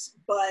homes,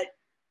 but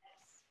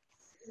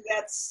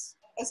that's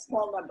a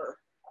small number.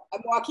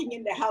 I'm walking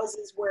into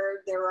houses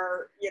where there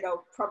are,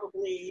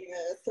 probably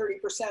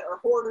 30% are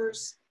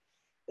hoarders.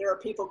 There are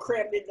people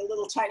crammed into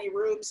little tiny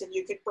rooms, and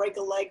you could break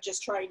a leg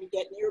just trying to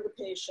get near the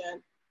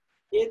patient.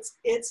 It's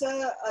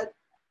a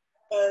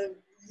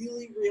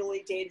really,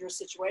 really dangerous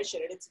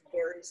situation, and it's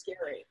very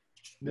scary.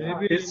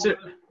 Maybe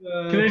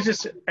can I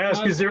just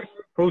ask, is there,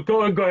 go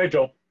ahead,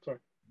 Joel. Sorry.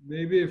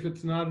 Maybe if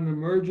it's not an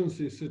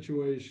emergency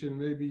situation,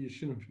 maybe you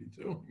shouldn't be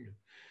doing it.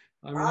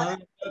 I mean,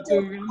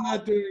 I'm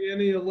not doing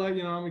any, you know,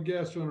 I'm a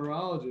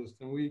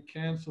gastroenterologist, and we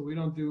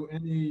don't do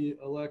any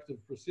elective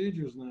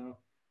procedures now.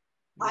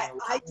 We're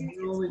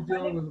only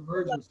dealing with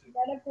emergency.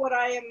 None of what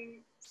I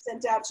am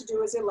sent out to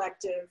do is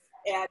elective,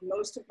 and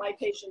most of my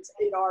patients,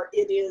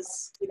 it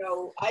is, you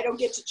know, I don't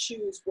get to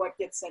choose what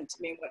gets sent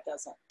to me and what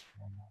doesn't.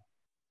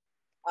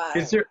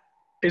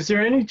 Is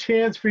there any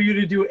chance for you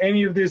to do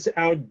any of this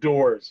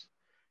outdoors?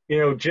 You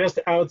know, just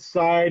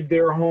outside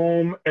their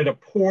home at a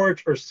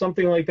porch or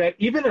something like that,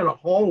 even in a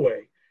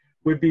hallway,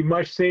 would be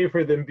much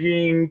safer than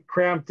being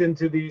cramped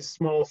into these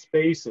small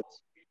spaces.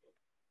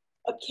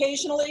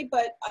 Occasionally,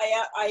 but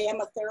I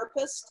am a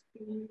therapist.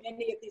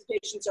 Many of these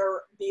patients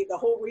are, the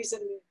whole reason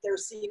they're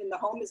seen in the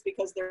home is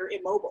because they're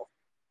immobile.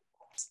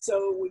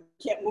 So we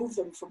can't move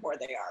them from where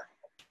they are.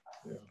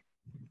 Yeah.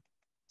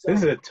 So,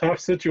 this is a tough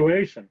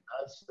situation.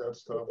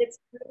 That's tough. It's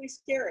really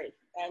scary.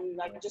 And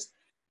I just,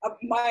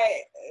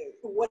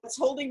 what's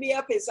holding me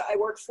up is I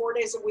work 4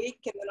 days a week,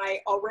 and then I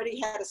already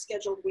had a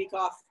scheduled week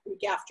off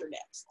week after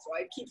next. So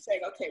I keep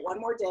saying, okay, one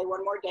more day, and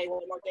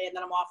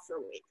then I'm off for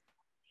a week.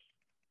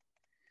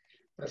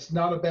 That's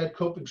not a bad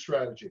coping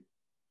strategy,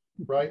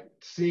 right?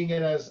 Seeing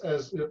it as a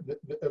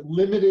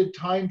limited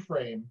time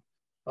frame.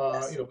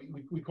 Yes. You know,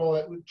 we call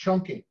that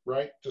chunking,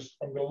 right? Just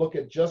I'm going to look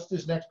at just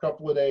this next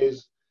couple of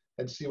days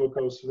and see what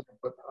goes through.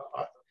 But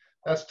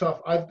that's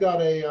tough. I've got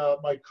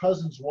my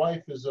cousin's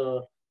wife is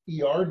a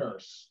ER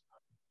nurse,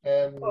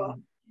 and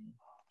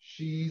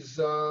she's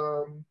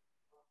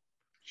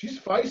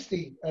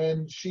feisty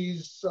and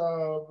she's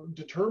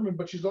determined,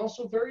 but she's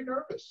also very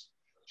nervous.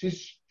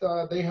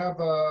 They have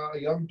a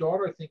young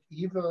daughter. I think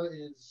Eva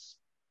is,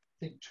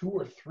 2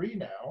 or 3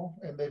 now,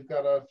 and they've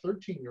got a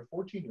 13 or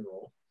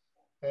 14-year-old,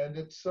 and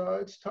it's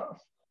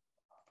tough.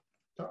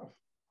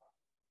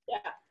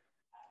 Yeah.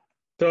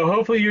 So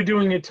hopefully you're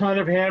doing a ton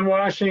of hand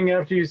washing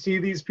after you see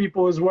these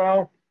people as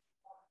well.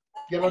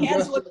 Get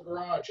undressed in the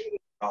garage.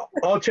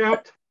 All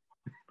chapped?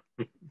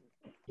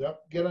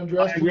 Yep, get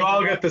undressed. We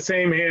all got the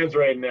same hands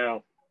right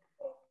now.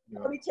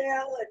 Ponytail,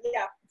 and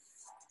yeah.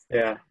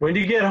 Yeah. When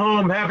you get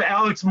home, have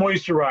Alex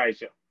moisturize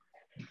you.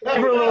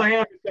 Give her a little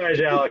hand massage,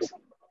 Alex.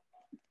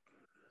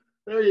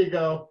 There you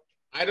go.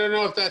 I don't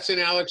know if that's in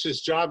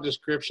Alex's job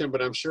description,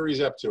 but I'm sure he's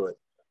up to it.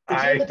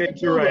 I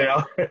think you're right,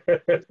 Alex.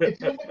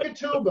 It's in the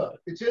ketubah.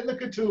 It's in the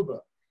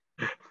ketubah.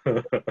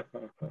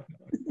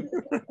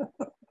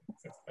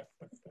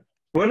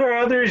 What are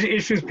other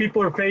issues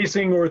people are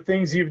facing or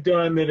things you've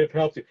done that have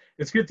helped you?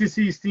 It's good to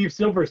see Steve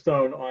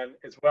Silverstone on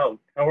as well.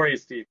 How are you,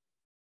 Steve?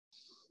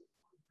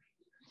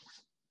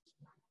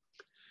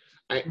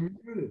 I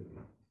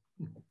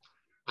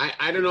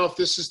don't know if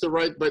this is the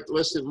right, but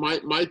listen,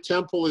 my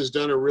temple has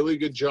done a really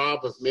good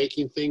job of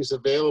making things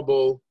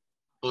available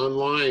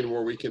online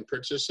where we can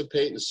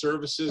participate in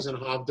services and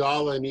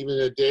Havdalah and even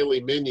a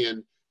daily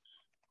minyan.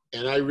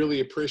 And I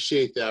really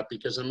appreciate that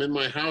because I'm in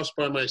my house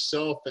by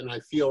myself and I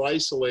feel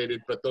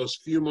isolated, but those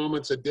few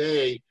moments a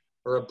day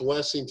are a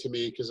blessing to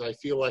me because I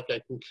feel like I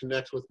can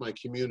connect with my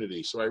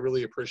community. So I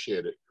really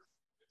appreciate it.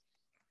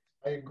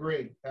 I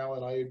agree,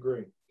 Alan, I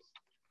agree.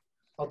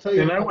 I'll tell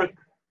you. And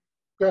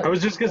I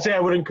was just gonna say, I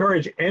would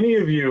encourage any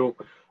of you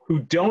who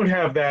don't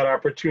have that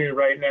opportunity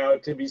right now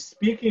to be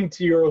speaking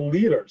to your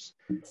leaders,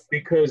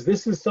 because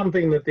this is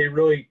something that they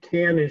really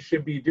can and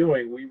should be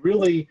doing. We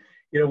really,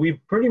 we've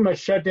pretty much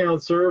shut down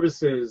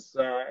services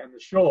and the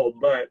show,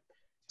 but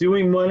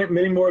doing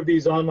many more of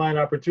these online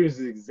opportunities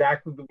is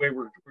exactly the way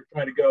we're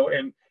trying to go.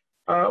 And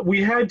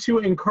we had to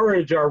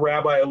encourage our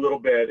rabbi a little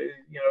bit.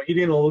 He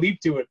didn't leap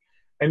to it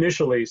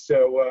initially.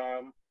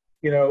 So,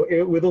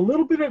 with a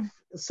little bit of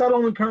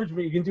subtle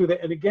encouragement, you can do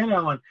that. And again,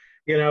 Alan,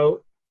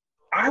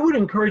 I would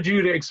encourage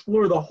you to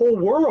explore the whole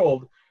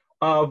world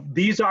of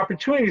these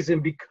opportunities.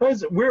 And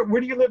because, where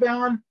do you live,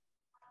 Alan?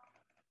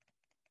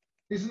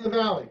 He's in the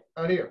valley,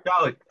 out here.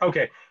 Valley,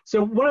 okay.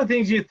 So one of the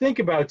things you think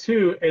about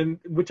too, and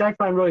which I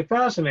find really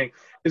fascinating,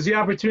 is the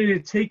opportunity to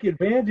take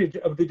advantage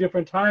of the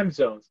different time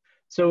zones.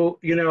 So,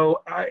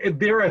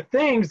 there are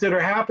things that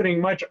are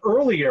happening much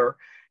earlier,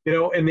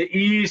 in the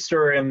East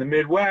or in the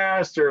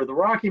Midwest or the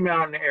Rocky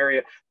Mountain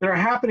area that are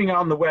happening out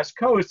on the West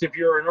Coast if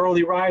you're an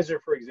early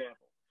riser, for example.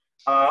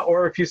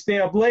 Or if you stay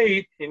up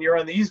late and you're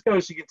on the East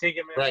Coast, you can take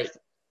advantage of what's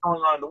going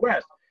on in the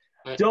West.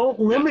 Don't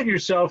limit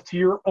yourself to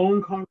your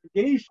own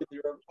congregation.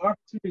 There are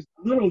opportunities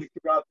literally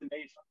throughout the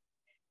nation.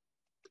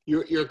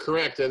 You're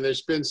correct. And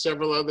there's been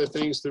several other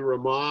things through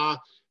Ramah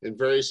and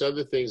various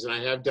other things, and I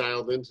have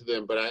dialed into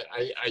them. But of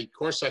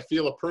course, I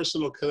feel a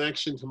personal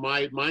connection to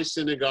my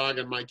synagogue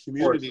and my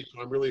community.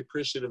 So I'm really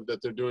appreciative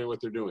that they're doing what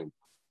they're doing.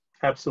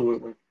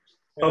 Absolutely.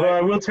 Although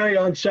I will tell you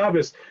on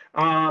Shabbos,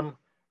 I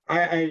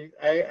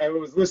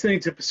was listening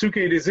to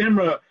Pesukei de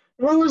Zimra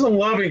I wasn't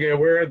loving it,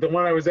 where the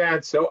one I was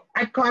at, so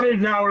I caught it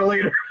an hour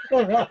later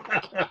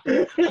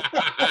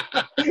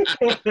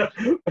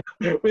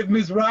with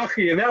Ms.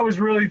 Rocky, and that was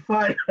really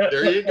fun.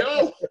 There you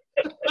go.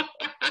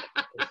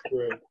 That's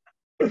great.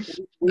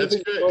 That's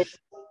good.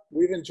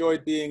 We've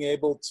enjoyed being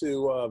able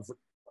to,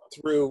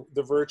 through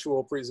the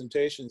virtual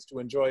presentations, to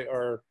enjoy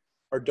our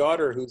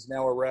daughter, who's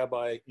now a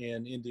rabbi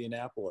in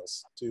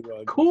Indianapolis,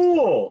 to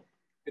Cool.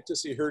 get to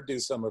see her do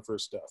some of her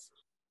stuff.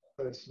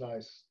 That's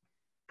nice.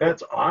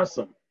 That's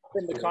awesome.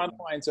 In the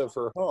confines of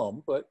her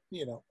home, but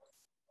you know.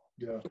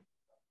 Yeah.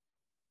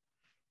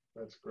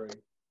 That's great.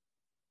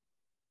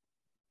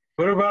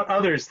 What about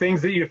others?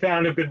 Things that you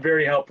found have been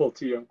very helpful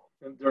to you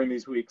during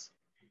these weeks?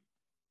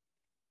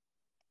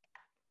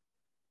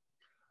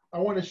 I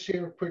want to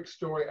share a quick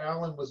story.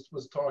 Alan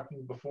was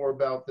talking before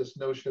about this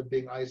notion of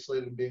being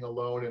isolated and being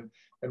alone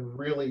and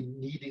really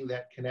needing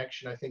that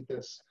connection. I think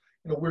that's,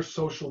 we're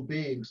social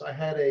beings. I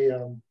had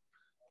a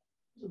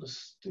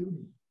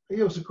student,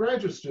 it was a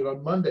graduate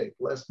student on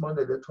last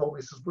Monday, that told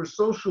me, says, we're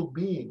social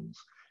beings,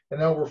 and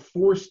now we're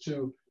forced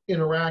to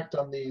interact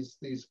on these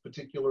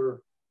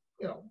particular,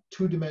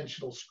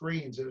 two-dimensional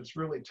screens, and it's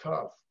really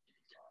tough.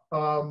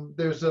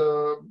 There's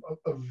a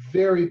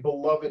very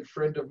beloved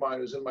friend of mine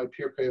who's in my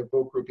Peer Care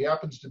book group. He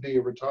happens to be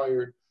a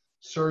retired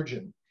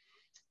surgeon,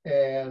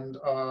 and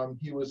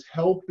he was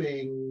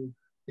helping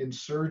in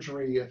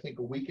surgery, I think,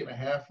 a week and a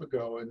half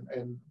ago.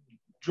 And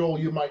Joel,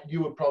 you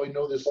would probably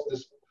know this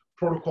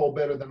protocol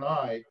better than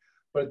I.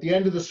 But at the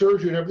end of the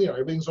surgery and everything,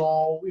 everything's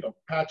all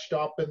patched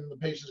up, and the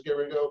patients get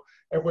ready to go.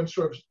 Everyone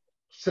sort of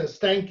says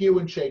thank you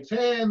and shakes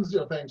hands.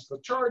 Thanks to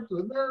the chart, to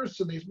the nurse,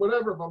 and these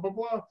whatever, blah blah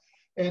blah.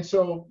 And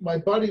so my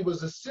buddy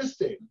was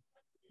assisting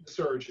the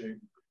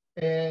surgeon,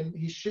 and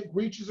he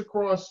reaches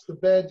across the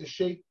bed to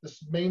shake the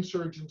main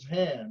surgeon's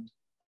hand,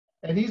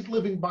 and he's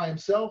living by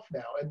himself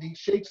now. And he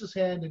shakes his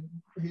hand and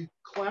he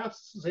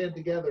clasps his hand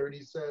together, and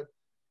he said,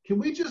 "Can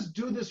we just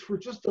do this for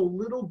just a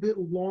little bit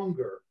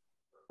longer?"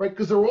 Right?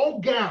 Because they're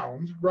all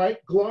gowned, right?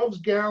 Gloves,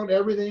 gown,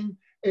 everything.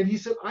 And he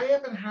said, "I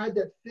haven't had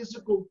that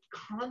physical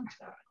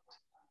contact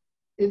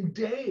in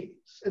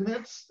days." And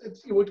it's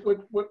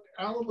what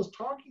Alan was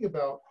talking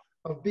about,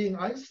 of being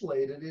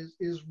isolated,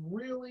 is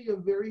really a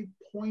very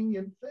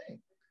poignant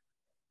thing.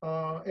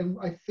 And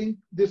I think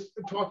this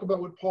talk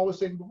about what Paul was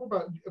saying before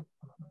about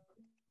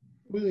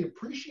really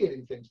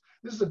appreciating things.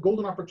 This is a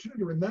golden opportunity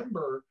to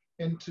remember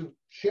and to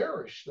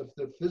cherish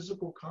the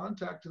physical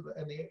contact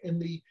and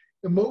the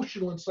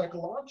emotional and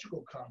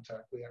psychological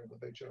contact we have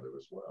with each other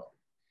as well.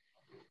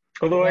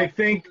 Although I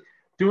think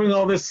doing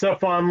all this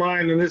stuff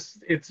online, and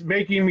it's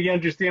making me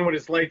understand what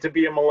it's like to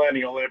be a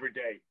millennial every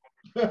day.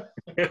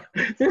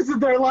 This is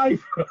their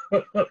life.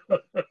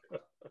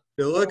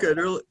 You look at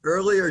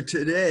earlier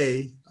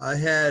today, I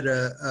had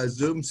a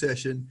Zoom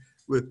session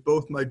with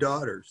both my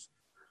daughters.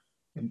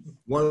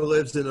 One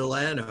lives in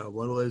Atlanta,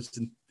 one lives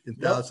in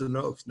Thousand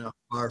Oaks, not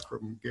far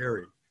from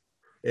Gary.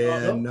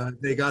 And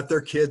they got their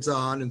kids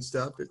on and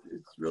stuff.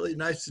 It's really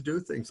nice to do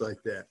things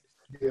like that.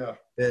 Yeah.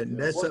 And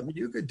that's something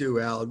you could do,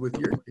 Al, with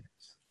your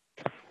kids.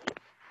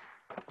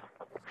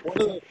 One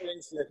of the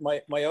things that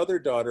my other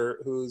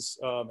daughter, who's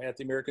at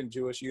the American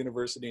Jewish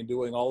University and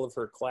doing all of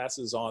her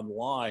classes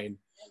online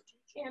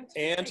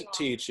and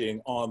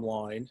teaching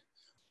online,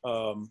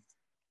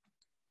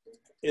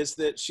 is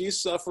that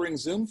she's suffering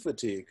Zoom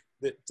fatigue.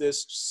 That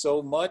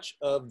so much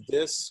of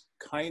this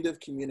kind of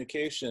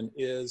communication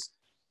is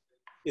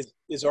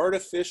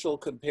artificial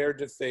compared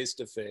to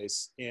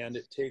face-to-face, and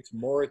it takes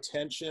more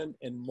attention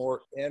and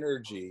more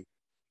energy.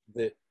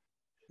 That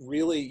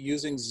really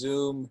using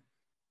Zoom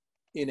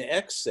in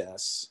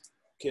excess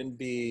can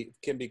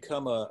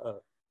become a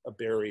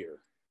barrier.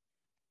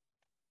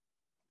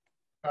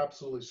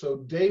 Absolutely. So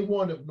day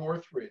one of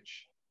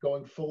Northridge,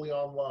 going fully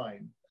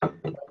online.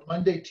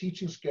 Monday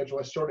teaching schedule,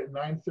 I start at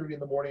 9:30 in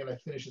the morning and I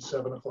finish at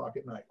 7 o'clock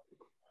at night.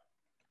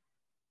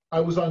 I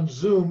was on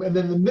Zoom, and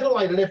then in the middle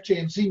I had an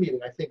FJMC meeting,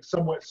 I think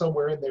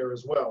somewhere in there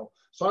as well.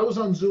 So I was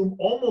on Zoom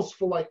almost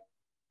for like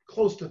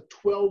close to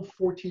 12,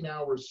 14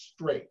 hours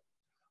straight.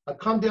 I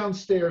come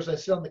downstairs, I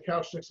sit on the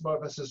couch next to my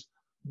wife, I says,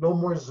 "No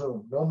more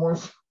Zoom, no more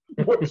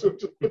Zoom,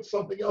 just put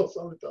something else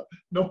on the top.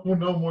 No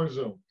more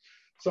Zoom."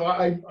 So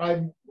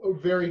I'm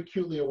very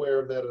acutely aware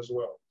of that as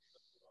well.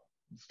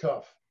 It's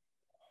tough.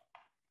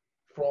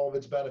 For all of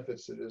its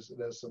benefits, it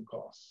has some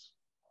costs.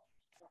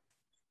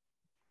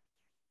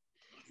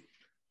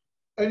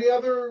 Any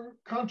other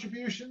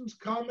contributions,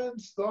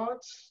 comments,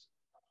 thoughts?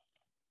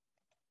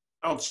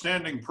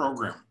 Outstanding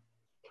program.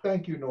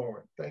 Thank you,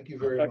 Norman. Thank you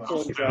very much.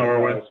 Excellent job,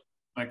 Norman.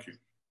 Thank you.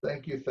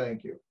 Thank you.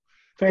 Thank you.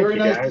 Thank very you,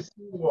 nice guys. to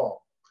see you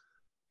all.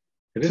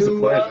 It is a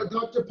pleasure.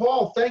 Dr.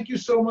 Paul, thank you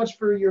so much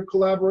for your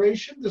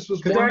collaboration. This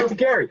was wonderful. Dr.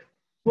 Gary,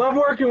 love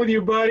working with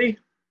you, buddy.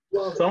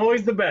 It's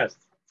always the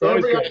best. It's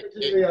always Every good.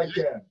 opportunity I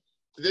can.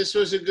 This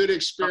was a good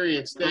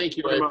experience. Thank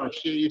you. I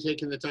appreciate you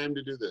taking the time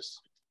to do this.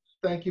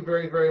 Thank you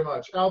very, very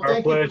much. Al, Our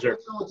thank pleasure. you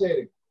for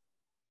facilitating.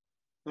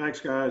 Thanks,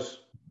 guys.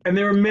 And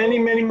there are many,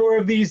 many more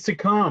of these to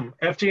come.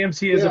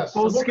 FJMC has a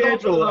full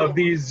schedule of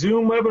these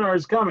Zoom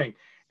webinars coming.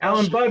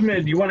 Alan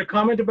Budman, do you want to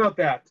comment about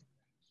that?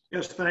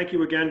 Yes, thank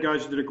you again,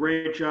 guys. You did a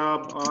great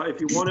job. If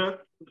you want to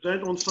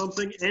present on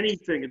something,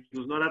 anything, it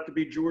does not have to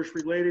be Jewish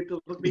related, it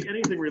doesn't have to be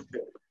anything related.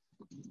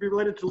 It can be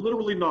related to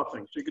literally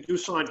nothing. So you could do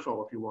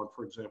Seinfeld if you want,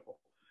 for example.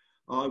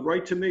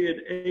 Write to me at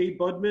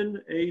abudman,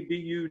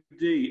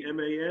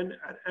 ABUDMAN,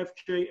 at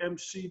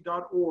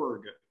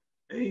fjmc.org.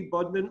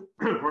 abudman,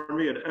 pardon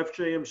me, at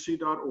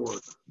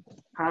fjmc.org.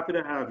 Happy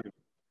to have you.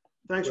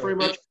 Thanks very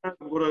much. I'm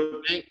going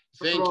to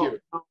Thank you.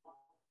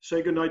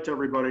 say good night to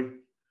everybody.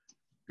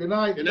 Good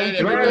night. Good night,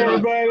 Good night,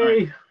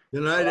 everybody.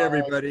 Good night,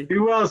 everybody. Be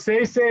well,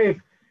 stay safe,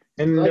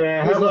 and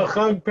have a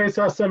Chag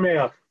Pesach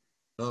Sameach.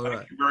 All right.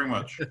 Thank you very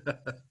much.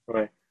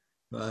 Bye.